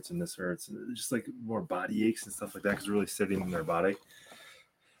this hurts and this hurts, and just like more body aches and stuff like that because they're really sitting in their body.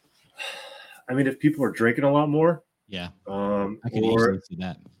 I mean, if people are drinking a lot more, I can easily see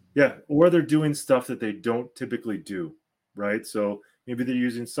that. Yeah, or they're doing stuff that they don't typically do, right? So maybe they're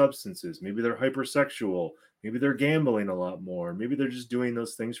using substances, maybe they're hypersexual, maybe they're gambling a lot more, maybe they're just doing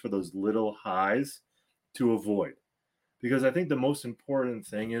those things for those little highs to avoid. Because I think the most important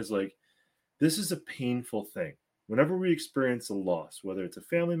thing is like, this is a painful thing. Whenever we experience a loss, whether it's a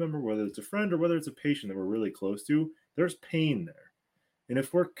family member, whether it's a friend, or whether it's a patient that we're really close to, there's pain there. And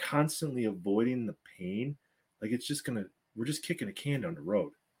if we're constantly avoiding the pain, like we're just kicking a can down the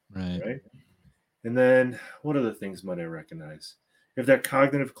road. Right. And then what other things might I recognize? If that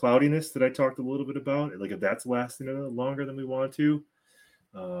cognitive cloudiness that I talked a little bit about, like if that's lasting a little longer than we want to,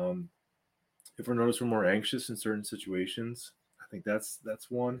 if we're noticed we're more anxious in certain situations, I think that's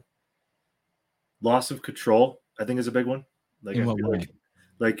one. Loss of control, I think, is a big one. Like In I what feel way?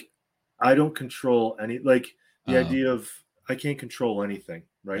 like I don't control any, like the idea of I can't control anything,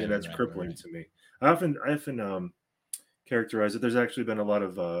 right? And that's crippling to me. I often characterize it. There's actually been a lot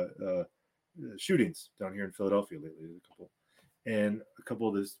of shootings down here in Philadelphia lately. A couple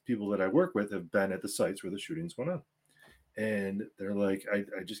of these people that I work with have been at the sites where the shootings went on, and they're like,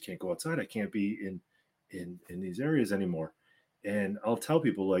 I just can't go outside. I can't be in these areas anymore. And I'll tell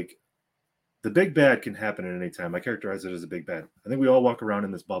people, like, the big bad can happen at any time. I characterize it as a big bad. I think we all walk around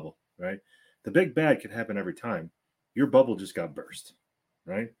in this bubble, right? The big bad can happen every time. Your bubble just got burst,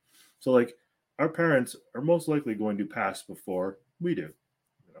 right? So, like, our parents are most likely going to pass before we do,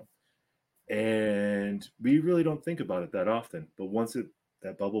 you know, and we really don't think about it that often. But once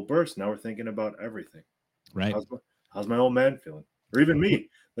that bubble bursts, now we're thinking about everything. Right. How's my old man feeling? Or even me.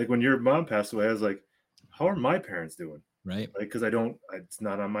 Like when your mom passed away, I was like, how are my parents doing? Right. Like, because it's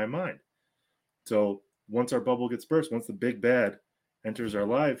not on my mind. So once our bubble gets burst, once the big bad enters our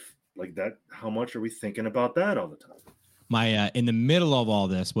life, like that, how much are we thinking about that all the time? In the middle of all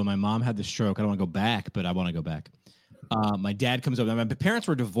this, when my mom had the stroke, I don't want to go back, but I want to go back. My dad comes over. My parents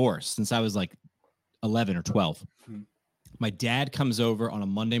were divorced since I was like 11 or 12. My dad comes over on a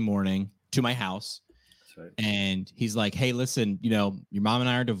Monday morning to my house. Right. And he's like, hey, listen, your mom and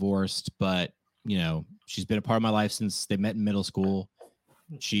I are divorced, but, she's been a part of my life since they met in middle school.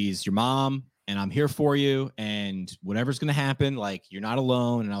 She's your mom, and I'm here for you. And whatever's going to happen, like, you're not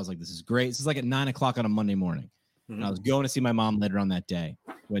alone. And I was like, this is great. This is like at 9:00 on a Monday morning. And I was going to see my mom later on that day.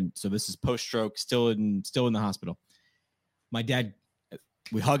 So this is post-stroke, still in the hospital. My dad,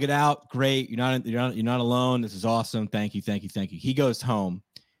 we hug it out. Great. You're not alone. This is awesome. Thank you. He goes home.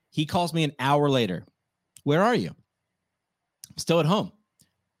 He calls me an hour later. Where are you? I'm still at home.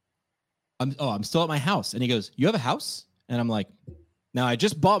 I'm still at my house. And he goes, you have a house? And I'm like, no, I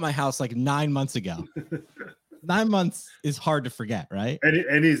just bought my house like 9 months ago. 9 months is hard to forget, right?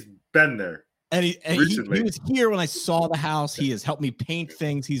 And he's been there. And he was here when I saw the house. He has helped me paint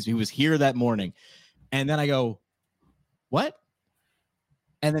things. He was here that morning. And then I go, what?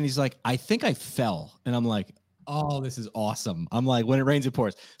 And then he's like, I think I fell. And I'm like, oh, this is awesome. I'm like, when it rains, it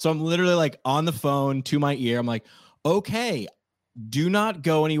pours. So I'm literally like on the phone to my ear. I'm like, okay, do not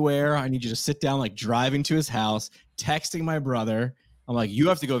go anywhere. I need you to sit down, like driving to his house, texting my brother. I'm like, you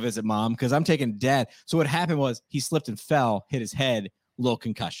have to go visit mom because I'm taking dad. So what happened was he slipped and fell, hit his head, little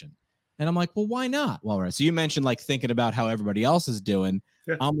concussion. And I'm like, well, why not? Well, right. So you mentioned like thinking about how everybody else is doing.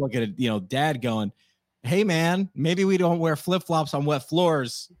 Yeah. I'm looking at, dad going, hey, man, maybe we don't wear flip-flops on wet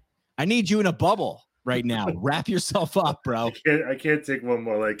floors. I need you in a bubble right now. Wrap yourself up, bro. I can't take one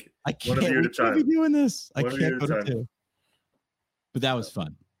more. Like, I can't. One of you at a time. Be doing this. I can't go to two. But that was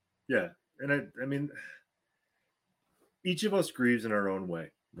fun. Yeah. And I mean, each of us grieves in our own way,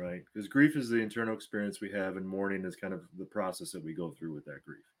 right? Because grief is the internal experience we have, and mourning is kind of the process that we go through with that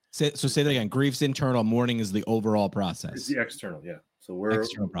grief. Say that again. Grief's internal. Mourning is the overall process. It's the external, yeah. So we're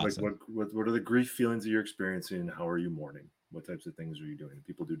external process. Like what are the grief feelings that you're experiencing? How are you mourning? What types of things are you doing?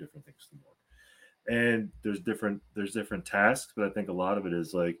 People do different things to mourn, and there's different tasks. But I think a lot of it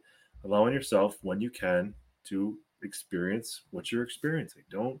is like allowing yourself, when you can, to experience what you're experiencing.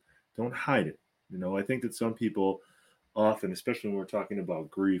 Don't hide it. I think that some people often, especially when we're talking about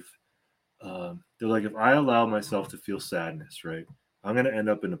grief, they're like, if I allow myself to feel sadness, right, I'm going to end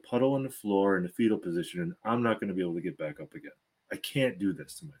up in a puddle on the floor in a fetal position, and I'm not going to be able to get back up again. I can't do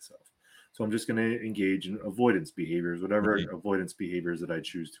this to myself. So I'm just going to engage in avoidance behaviors, whatever avoidance behaviors that I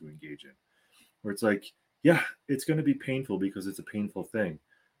choose to engage in. Where it's like, yeah, it's going to be painful because it's a painful thing,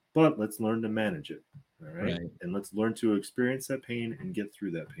 but let's learn to manage it. All right. And let's learn to experience that pain and get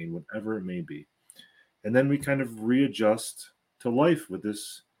through that pain, whatever it may be. And then we kind of readjust to life with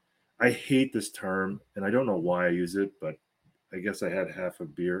this. I hate this term, and I don't know why I use it, but I guess I had half a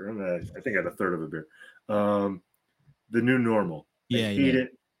beer. I think I had a third of a beer. The new normal. I hate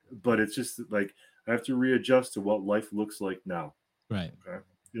it, but it's just like I have to readjust to what life looks like now. Right. Okay?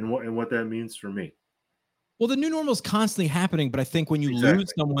 And what that means for me. Well, the new normal is constantly happening, but I think when you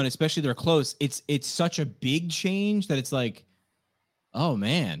lose someone, especially they're close, it's such a big change that it's like, oh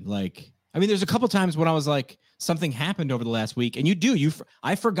man, like, I mean, there's a couple times when I was like, something happened over the last week, and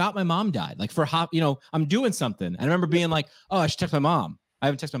I forgot my mom died. Like I'm doing something, and I remember being like, oh, I should text my mom. I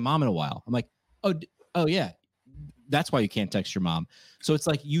haven't texted my mom in a while. I'm like, oh yeah, that's why you can't text your mom. So it's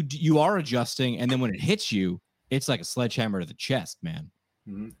like you are adjusting, and then when it hits you, it's like a sledgehammer to the chest, man.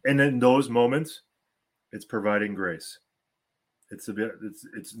 Mm-hmm. And in those moments, it's providing grace. It's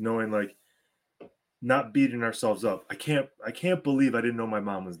knowing, like, not beating ourselves up. I can't believe I didn't know my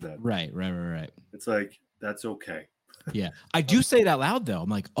mom was dead. Right. It's like, that's okay. Yeah. I do say it out loud though. I'm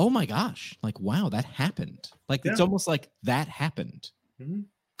like, oh my gosh, like, wow, that happened. Like, it's almost like that happened. Mm-hmm.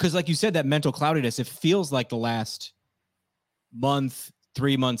 Because like you said, that mental cloudiness, it feels like the last month,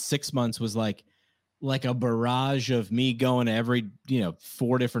 3 months, 6 months was like a barrage of me going to every,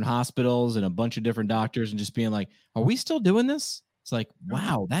 4 different hospitals and a bunch of different doctors and just being like, are we still doing this? It's like,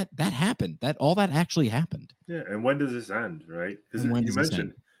 wow, that happened. That actually happened. Yeah. And when does this end? Right. Because you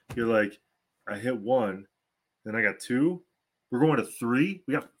mentioned, you're like, I hit 1, then I got 2. We're going to 3.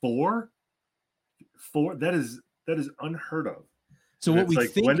 We got 4. That is unheard of. So and what we like,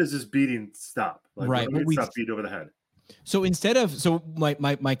 think, when does this beating stop? Like, right. When do we stop beating over the head? So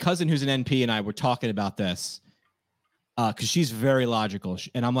my cousin who's an NP and I were talking about this because she's very logical.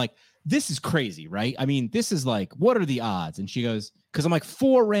 And I'm like, this is crazy, right? I mean, this is like, what are the odds? And she goes, because I'm like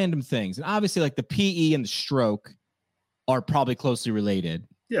 4 random things. And obviously like the PE and the stroke are probably closely related.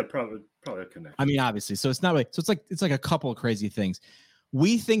 Yeah, probably a connection. I mean, obviously. So it's not really, so it's like a couple of crazy things.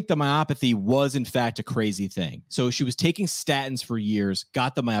 We think the myopathy was in fact a crazy thing. So she was taking statins for years,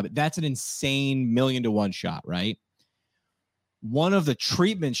 got the myopathy. That's an insane 1,000,000-to-1 shot, right? One of the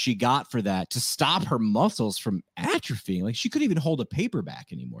treatments she got for that to stop her muscles from atrophying, like she couldn't even hold a paperback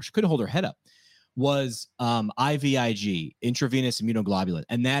anymore. She couldn't hold her head up, was IVIG, intravenous immunoglobulin.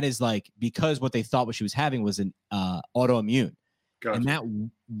 And that is like, because what they thought what she was having was an autoimmune. Gotcha. And that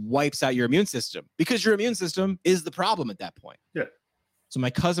wipes out your immune system because your immune system is the problem at that point. Yeah. So my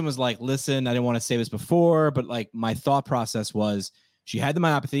cousin was like, listen, I didn't want to say this before, but like my thought process was she had the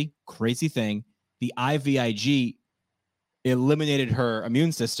myopathy, crazy thing. The IVIG eliminated her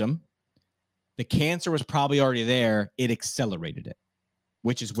immune system. The cancer was probably already there. It accelerated it,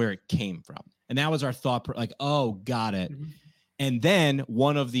 which is where it came from. And that was our thought, like, oh, got it. Mm-hmm. And then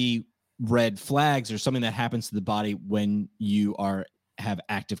one of the red flags or something that happens to the body when you have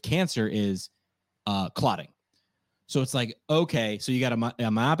active cancer is clotting. So it's like, okay, so you got a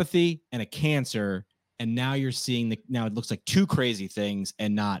myopathy and a cancer, and now you're seeing now it looks like 2 crazy things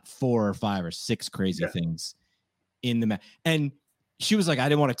and not 4 or 5 or 6 crazy things in the and she was like, I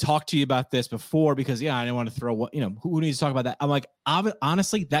didn't want to talk to you about this before because I didn't want to throw what, who needs to talk about that? I'm like,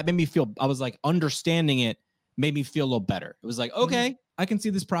 honestly, that made me feel, I was like, understanding it made me feel a little better. It was like, okay, I can see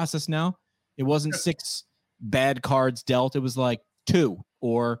this process now. It wasn't 6 bad cards dealt. It was like 2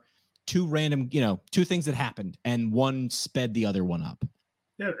 or 2 random, 2 things that happened and one sped the other one up.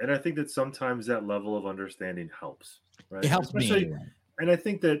 Yeah. And I think that sometimes that level of understanding helps, right? It helps me anyway. And I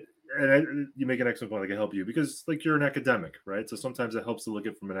think that, you make an excellent point, like, it help you because like you're an academic, right? So sometimes it helps to look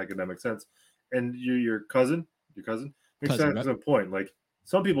at it from an academic sense. And your cousin makes sense a point. Like,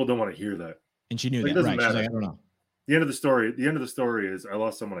 some people don't want to hear that. And she knew that, right? She's like, I don't know. The end of the story is I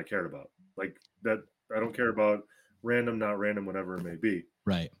lost someone I cared about. Like, that I don't care about random, not random, whatever it may be.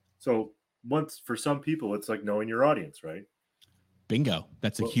 Right. So for some people, it's like knowing your audience, right? Bingo.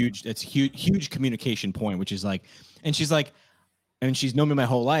 That's huge communication point, which is like, and she's like, and she's known me my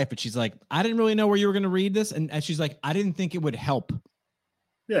whole life, but she's like, I didn't really know where you were going to read this. And she's like, I didn't think it would help.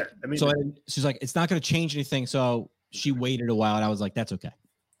 Yeah. I mean, so she's like, it's not going to change anything. So she waited a while and I was like, that's okay.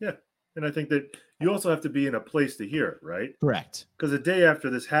 Yeah. And I think that you also have to be in a place to hear it, right? Correct. Because the day after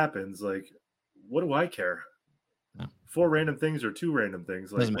this happens, like, what do I care? No. 4 random things or 2 random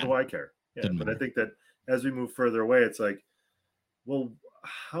things. Like, what do I care? Yeah. But I think that as we move further away, it's like, well,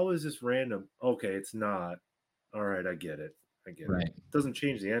 how is this random? Okay, it's not. All right, I get it. Right. It doesn't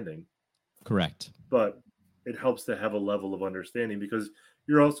change the ending. Correct. But it helps to have a level of understanding because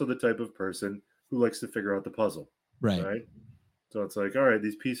you're also the type of person who likes to figure out the puzzle. Right. So it's like, all right,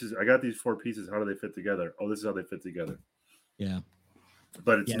 these pieces, I got these 4 pieces. How do they fit together? Oh, this is how they fit together. Yeah.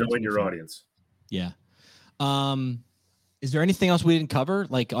 But it's knowing your audience. Yeah. Is there anything else we didn't cover,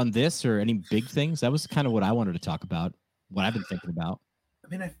 like on this or any big things? That was kind of what I wanted to talk about, what I've been thinking about. I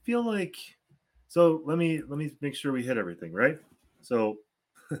mean, I feel like, so let me make sure we hit everything, right? So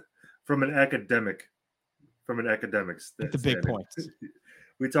from an academic the big points.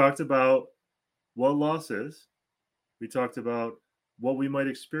 We talked about what loss is. We talked about what we might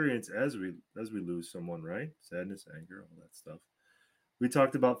experience as we lose someone, right? Sadness, anger, all that stuff. We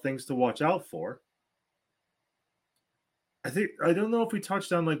talked about things to watch out for. I don't know if we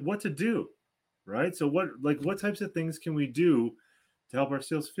touched on like what to do, right? So what types of things can we do to help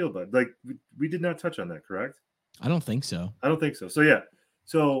ourselves feel better? Like we did not touch on that, correct? I don't think so. So yeah.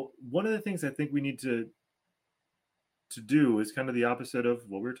 So one of the things I think we need to to do is kind of the opposite of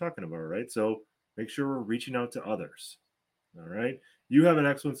what we were talking about, right? So make sure we're reaching out to others. All right. You have an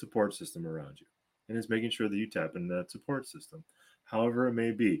excellent support system around you, and it's making sure that you tap into that support system, however it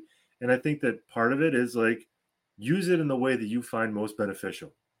may be. And I think that part of it is like use it in the way that you find most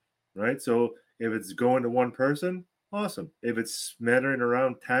beneficial, right? So if it's going to one person, awesome. If it's smattering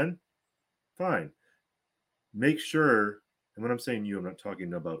around 10, fine. Make sure, and when I'm saying you, I'm not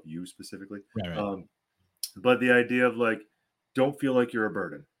talking about you specifically. Right. But the idea of like, don't feel like you're a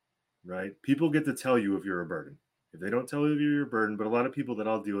burden, right? People get to tell you if you're a burden. If they don't tell you you're a burden, but a lot of people that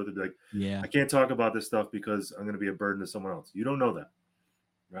I'll deal with, they'll be like, Yeah. I can't talk about this stuff because I'm going to be a burden to someone else. You don't know that,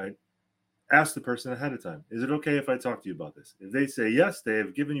 right? Ask the person ahead of time. Is it okay if I talk to you about this? If they say yes, they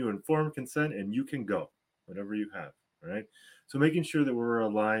have given you informed consent and you can go, whatever you have, right? So making sure that we're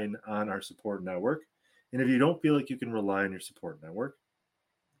relying on our support network. And if you don't feel like you can rely on your support network,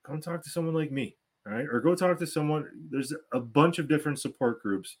 come talk to someone like me, all right? Or go talk to someone. There's a bunch of different support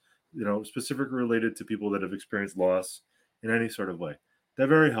groups, specifically related to people that have experienced loss in any sort of way. They're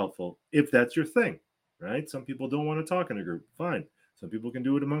very helpful if that's your thing, right? Some people don't want to talk in a group. Fine. Some people can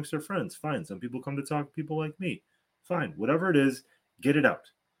do it amongst their friends. Fine. Some people come to talk to people like me. Fine. Whatever it is, get it out.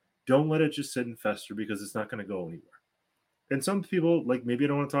 Don't let it just sit and fester because it's not going to go anywhere. And some people, like, maybe I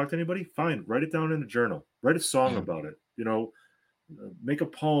don't want to talk to anybody. Fine. Write it down in a journal. Write a song about it. Make a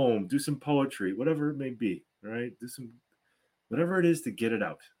poem, do some poetry, whatever it may be, right? Do some, whatever it is to get it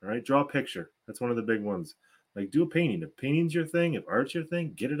out, all right? Draw a picture. That's one of the big ones. Like, do a painting. If painting's your thing, if art's your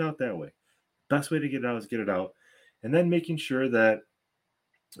thing, get it out that way. Best way to get it out is get it out. And then making sure that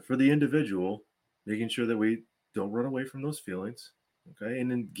for the individual, making sure that we don't run away from those feelings, okay?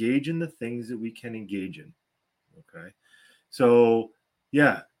 And engage in the things that we can engage in, okay? So,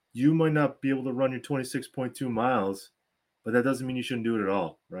 yeah, you might not be able to run your 26.2 miles, but that doesn't mean you shouldn't do it at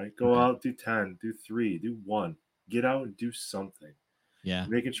all, right? Go out, do 10, do 3, do 1. Get out and do something. Yeah.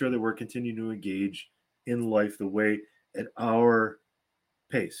 Making sure that we're continuing to engage in life the way at our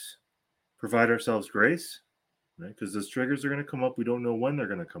pace. Provide ourselves grace, right? Because those triggers are going to come up. We don't know when they're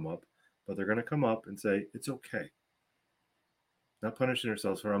going to come up, but they're going to come up and say, it's okay. Not punishing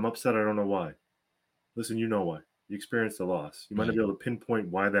ourselves for, I'm upset, I don't know why. Listen, you know why. You experienced a loss. You might not be able to pinpoint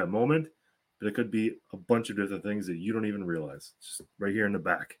why that moment, but it could be a bunch of different things that you don't even realize. It's just right here in the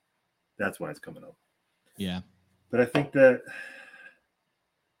back. That's why it's coming up. Yeah. But I think that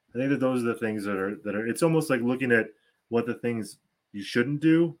those are the things that are it's almost like looking at what the things you shouldn't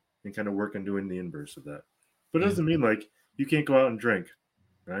do and kind of work on doing the inverse of that. But it doesn't mean like you can't go out and drink,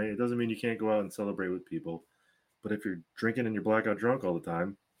 right? It doesn't mean you can't go out and celebrate with people. But if you're drinking and you're blackout drunk all the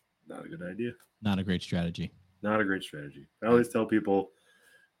time, not a good idea. Not a great strategy. Not a great strategy. I always tell people,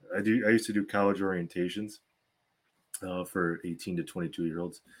 I used to do college orientations for 18 to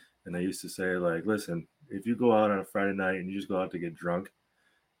 22-year-olds. And I used to say, like, listen, if you go out on a Friday night and you just go out to get drunk,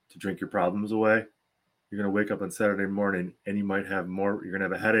 to drink your problems away, you're going to wake up on Saturday morning and you might have more, you're going to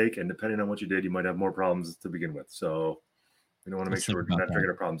have a headache. And depending on what you did, you might have more problems to begin with. So we don't want to make sure we're not drinking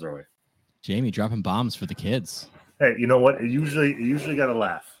our problems our way. Jamie dropping bombs for the kids. Hey, you know what? It usually got a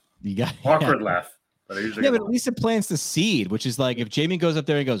laugh. You got awkward laugh. But at least it plants the seed, which is like if Jamie goes up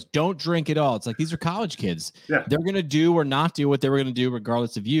there and goes, don't drink at all. It's like these are college kids. Yeah. They're going to do or not do what they were going to do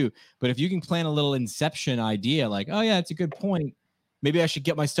regardless of you. But if you can plant a little inception idea like, oh, yeah, it's a good point. Maybe I should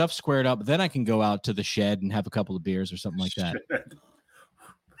get my stuff squared up. Then I can go out to the shed and have a couple of beers or something like that.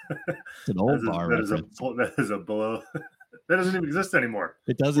 It's an old bar. That is a below. That doesn't even exist anymore.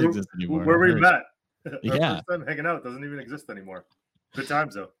 It doesn't exist anymore. Where we met. Yeah. First time hanging out doesn't even exist anymore. Good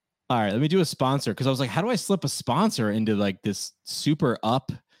times, though. All right, let me do a sponsor because I was like, how do I slip a sponsor into like this super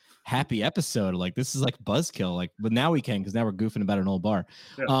up happy episode? Like this is like buzzkill. Like, but now we can because now we're goofing about an old bar.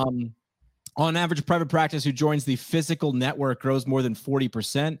 Yeah. On average, private practice who joins the physical network grows more than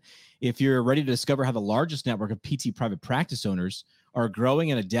 40%. If you're ready to discover how the largest network of PT private practice owners are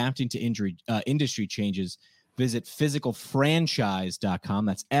growing and adapting to industry changes, visit physicalfranchise.com.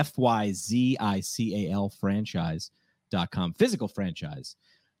 That's FYZICAL franchise.com.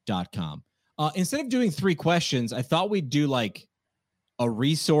 Physicalfranchise.com. Instead of doing 3 questions, I thought we'd do like a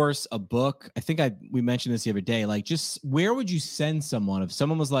resource, a book. I think we mentioned this the other day. Like, just where would you send someone if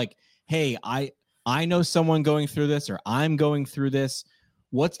someone was like, hey, I know someone going through this, or I'm going through this.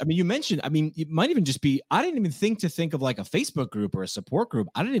 You mentioned, it might even just be, I didn't even think of like a Facebook group or a support group.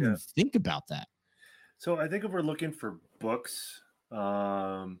 I didn't even think about that. So I think if we're looking for books, there's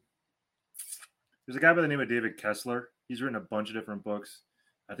a guy by the name of David Kessler. He's written a bunch of different books.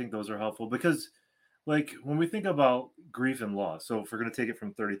 I think those are helpful because, like, when we think about grief and loss, so if we're going to take it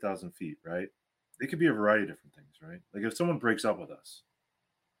from 30,000 feet, right? It could be a variety of different things, right? Like if someone breaks up with us,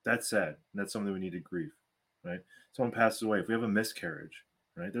 that's sad. And that's something we need to grieve. right? Someone passes away, if we have a miscarriage,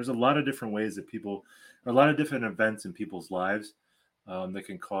 right? There's a lot of different ways that a lot of different events in people's lives that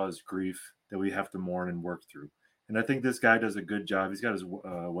can cause grief that we have to mourn and work through. And I think this guy does a good job. He's got his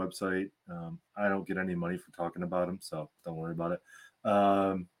website. I don't get any money for talking about him, so don't worry about it.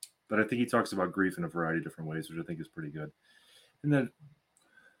 But I think he talks about grief in a variety of different ways, which I think is pretty good. And then,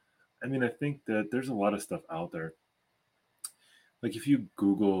 I mean, I think that there's a lot of stuff out there. Like if you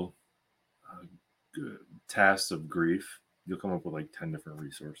Google tasks of grief, you'll come up with like 10 different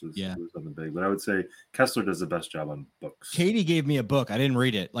resources. Yeah. Something big. But I would say Kessler does the best job on books. Katie gave me a book. I didn't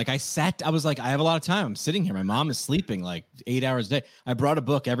read it. Like I was like, I have a lot of time. I'm sitting here. My mom is sleeping like 8 hours a day. I brought a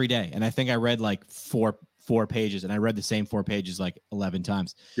book every day. And I think I read like four pages, and I read the same 4 pages like 11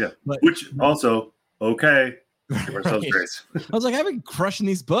 times. Yeah. But, which also, okay. Give ourselves right. grace. I was like, I've been crushing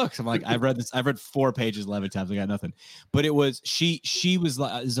these books. I'm like, I've read 4 pages 11 times. I got nothing. But it was, she was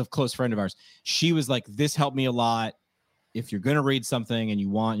like, is a close friend of ours. She was like, this helped me a lot. If you're going to read something and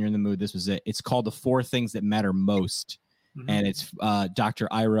you're in the mood, this was it. It's called The 4 Things That Matter Most. Mm-hmm. And it's Dr.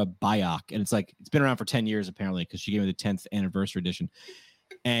 Ira Byock. And it's been around for 10 years, apparently, because she gave me the 10th anniversary edition.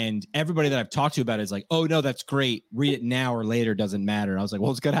 And everybody that I've talked to about it is like, oh, no, that's great. Read it now or later. Doesn't matter. I was like,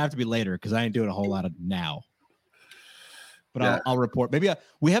 well, it's going to have to be later because I ain't doing a whole lot of now. But yeah. I'll report. Maybe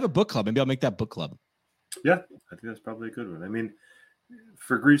we have a book club. Maybe I'll make that book club. Yeah, I think that's probably a good one. I mean,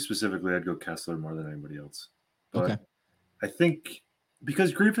 for grief specifically, I'd go Kessler more than anybody else. But okay. I think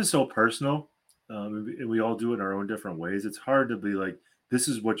because grief is so personal, and we all do it in our own different ways, it's hard to be like, this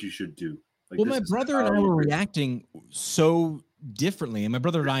is what you should do. Like, well, my brother and I were reacting so differently, and my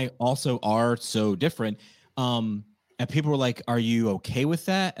brother and I also are so different. And people were like, "Are you okay with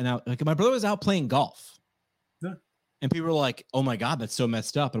that?" And my brother was out playing golf. Yeah. And people were like, "Oh my God, that's so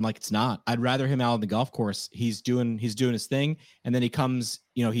messed up." And I'm like, "It's not. I'd rather him out on the golf course. He's doing his thing, and then he comes.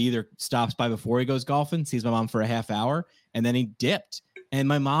 He either stops by before he goes golfing, sees my mom for a half hour, and then he dipped. And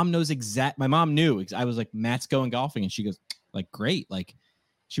my mom My mom knew. I was like, "Matt's going golfing," and she goes, "Like, great." Like,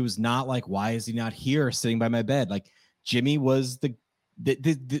 she was not like, "Why is he not here, sitting by my bed?" Like, Jimmy was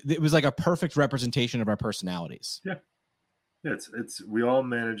it was like a perfect representation of our personalities. Yeah, it's we all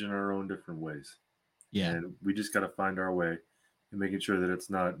manage in our own different ways. Yeah. And we just got to find our way and making sure that it's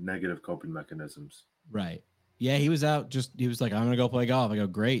not negative coping mechanisms. Right. Yeah. He was out he was like, I'm going to go play golf. I go,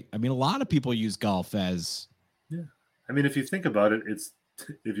 great. I mean, a lot of people use golf as. Yeah. I mean, if you think about it,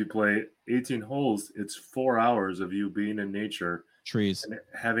 if you play 18 holes, it's 4 hours of you being in nature, trees, and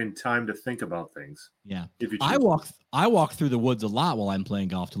having time to think about things. Yeah. I walk through the woods a lot while I'm playing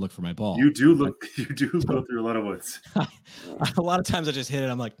golf to look for my ball. You do go through a lot of woods. A lot of times I just hit it.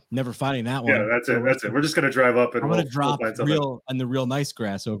 I'm like, never finding that one. Yeah, that's it. We're just gonna drive up and we'll drop the real nice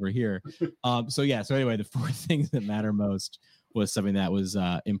grass over here. So anyway, the 4 things that matter most was something that was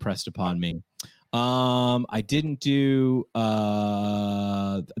impressed upon me. I didn't do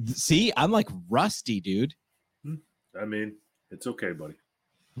see, I'm like rusty, dude. I mean, it's okay, buddy.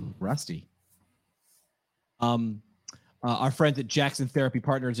 Rusty. Our friends at Jackson Therapy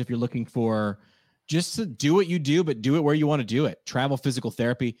Partners, if you're looking for just to do what you do, but do it where you want to do it. Travel physical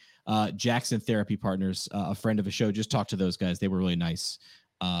therapy, Jackson Therapy Partners, a friend of a show, just talked to those guys. They were really nice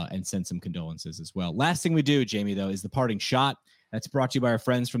and sent some condolences as well. Last thing we do, Jamie, though, is the parting shot. That's brought to you by our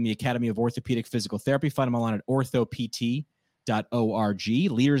friends from the Academy of Orthopedic Physical Therapy. Find them online at orthopt.org.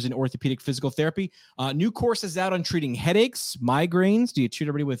 Leaders in orthopedic physical therapy. New courses out on treating headaches, migraines. Do you treat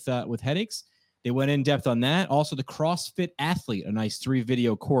everybody with headaches? They went in depth on that. Also, the CrossFit Athlete, a nice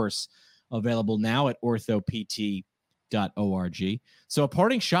 3-video course available now at orthopt.org. So a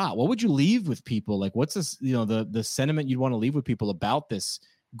parting shot. What would you leave with people? Like, what's this? The sentiment you'd want to leave with people about this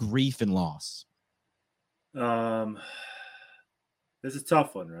grief and loss. This is a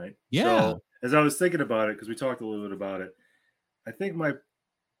tough one, right? Yeah. So, as I was thinking about it, because we talked a little bit about it, I think my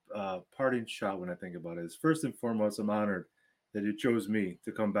parting shot when I think about it is, first and foremost, I'm honored that you chose me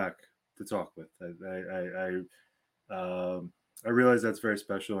to come back to talk with. I realize that's very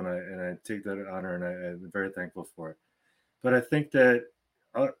special, and I take that honor, and I'm very thankful for it. But I think that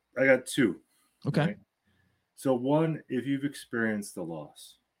I got 2. Okay. Right? So one, if you've experienced the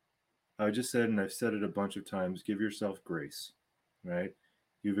loss, I just said, and I've said it a bunch of times, give yourself grace. Right?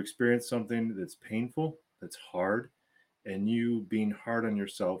 You've experienced something that's painful, that's hard, and you being hard on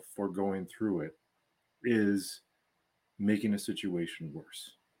yourself for going through it is making a situation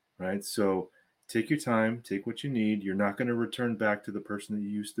worse, right? So take your time, take what you need. You're not going to return back to the person that you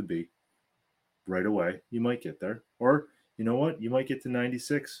used to be right away. You might get there, or you know what? You might get to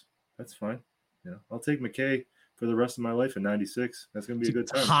 96. That's fine. I'll take McKay for the rest of my life in 96. That's going to be a good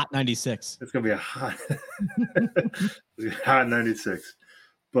time. Hot 96. It's going to be a hot 96.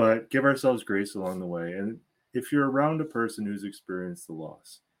 But give ourselves grace along the way. And if you're around a person who's experienced the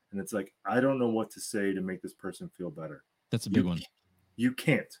loss and it's like, I don't know what to say to make this person feel better. That's a big one. You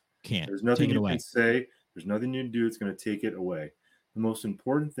can't. There's nothing you can say. There's nothing you can do. It's going to take it away. The most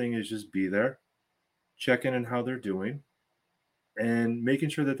important thing is just be there, check in on how they're doing, and making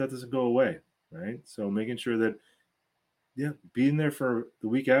sure that doesn't go away, right? So making sure that, being there for the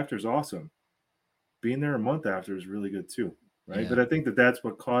week after is awesome. Being there a month after is really good too, right? Yeah. But I think that's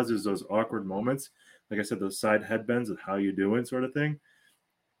what causes those awkward moments. Like I said, those side headbends of how you doing sort of thing.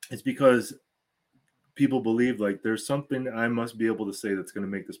 It's because people believe like there's something I must be able to say that's going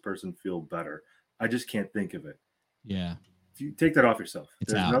to make this person feel better. I just can't think of it. Yeah. If you take that off yourself,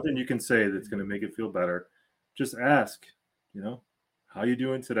 there's nothing you can say that's going to make it feel better. Just ask, how you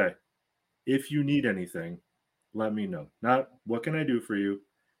doing today? If you need anything, let me know. Not what can I do for you?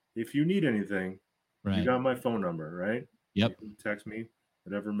 If you need anything, you got my phone number, right? Yep. You can text me,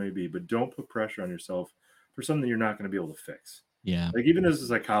 whatever it may be, but don't put pressure on yourself for something you're not going to be able to fix. Yeah. Like even as a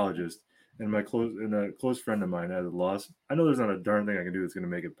psychologist and a close friend of mine had a loss, I know there's not a darn thing I can do that's going to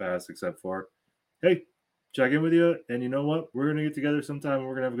make it pass except for, hey, check in with you. And you know what? We're going to get together sometime and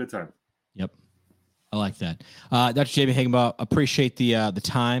we're going to have a good time. Yep. I like that. Dr. Jamie Higginbotham, appreciate the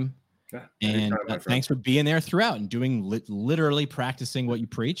time. Yeah, and thanks for being there throughout and doing literally practicing what you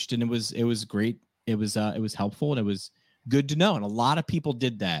preached. And it was great. It was helpful and it was good to know. And a lot of people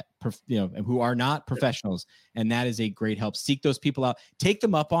did that, who are not professionals. And that is a great help. Seek those people out, take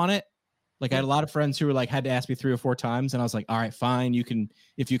them up on it. Like I had a lot of friends who were like, had to ask me 3 or 4 times. And I was like, all right, fine.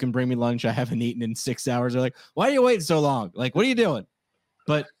 If you can bring me lunch, I haven't eaten in 6 hours. They're like, why are you waiting so long? Like, what are you doing?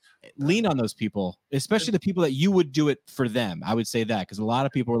 But lean on those people, especially the people that you would do it for them. I would say that because a lot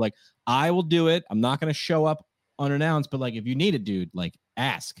of people are like, I will do it. I'm not going to show up unannounced, but like, if you need a dude, like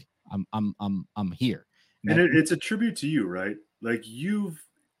ask, I'm here. And it's a tribute to you, right? Like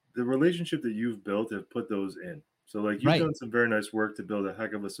the relationship that you've built have put those in. So like you've done some very nice work to build a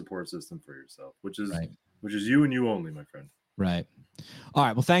heck of a support system for yourself, which is you and you only, my friend. Right. All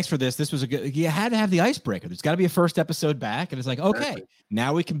right. Well, thanks for this. This was you had to have the icebreaker. There's got to be a first episode back. And it's like, okay,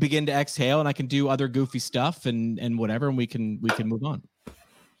 now we can begin to exhale and I can do other goofy stuff and whatever. And we can move on.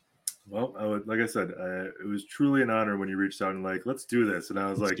 Well, like I said, it was truly an honor when you reached out and like, let's do this. And I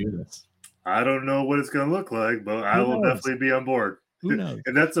was like, I don't know what it's going to look like, but I will definitely be on board. Who knows?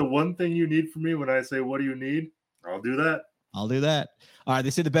 And that's the one thing you need from me when I say, what do you need? I'll do that. I'll do that. All right. They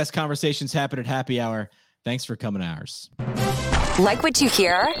say the best conversations happen at happy hour. Thanks for coming to ours. Like what you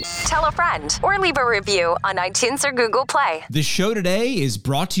hear? Tell a friend or leave a review on iTunes or Google Play. The show today is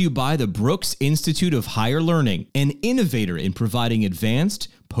brought to you by the Brooks Institute of Higher Learning, an innovator in providing advanced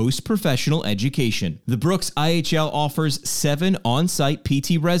post-professional education. The Brooks IHL offers 7 on-site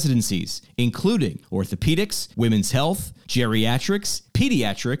PT residencies, including orthopedics, women's health, geriatrics,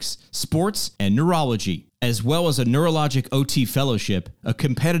 pediatrics, sports, and neurology, as well as a neurologic OT fellowship, a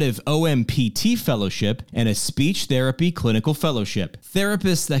competitive OMPT fellowship, and a speech therapy clinical fellowship.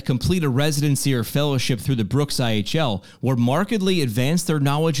 Therapists that complete a residency or fellowship through the Brooks IHL will markedly advance their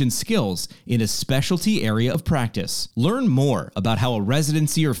knowledge and skills in a specialty area of practice. Learn more about how a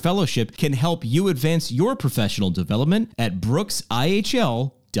residency or fellowship can help you advance your professional development at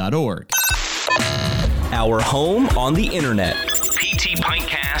brooksihl.org. Our home on the internet.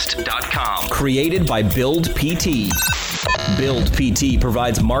 PTPintcast.com. Created by Build PT. Build PT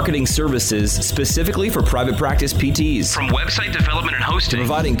provides marketing services specifically for private practice PTs. From website development and hosting,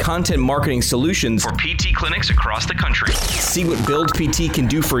 providing content marketing solutions for PT clinics across the country. See what Build PT can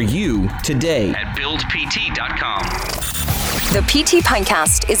do for you today at buildpt.com. The PT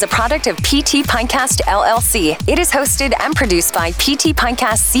Pintcast is a product of PT Pintcast LLC. It is hosted and produced by PT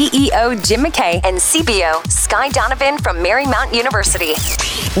Pintcast CEO Jim McKay and CBO Sky Donovan from Marymount University.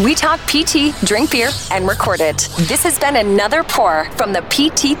 We talk PT, drink beer, and record it. This has been another pour from the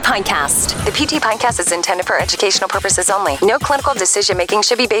PT Pintcast. The PT Pintcast is intended for educational purposes only. No clinical decision-making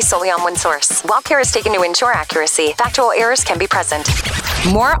should be based solely on one source. While care is taken to ensure accuracy, factual errors can be present.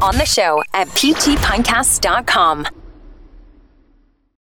 More on the show at ptpintcast.com.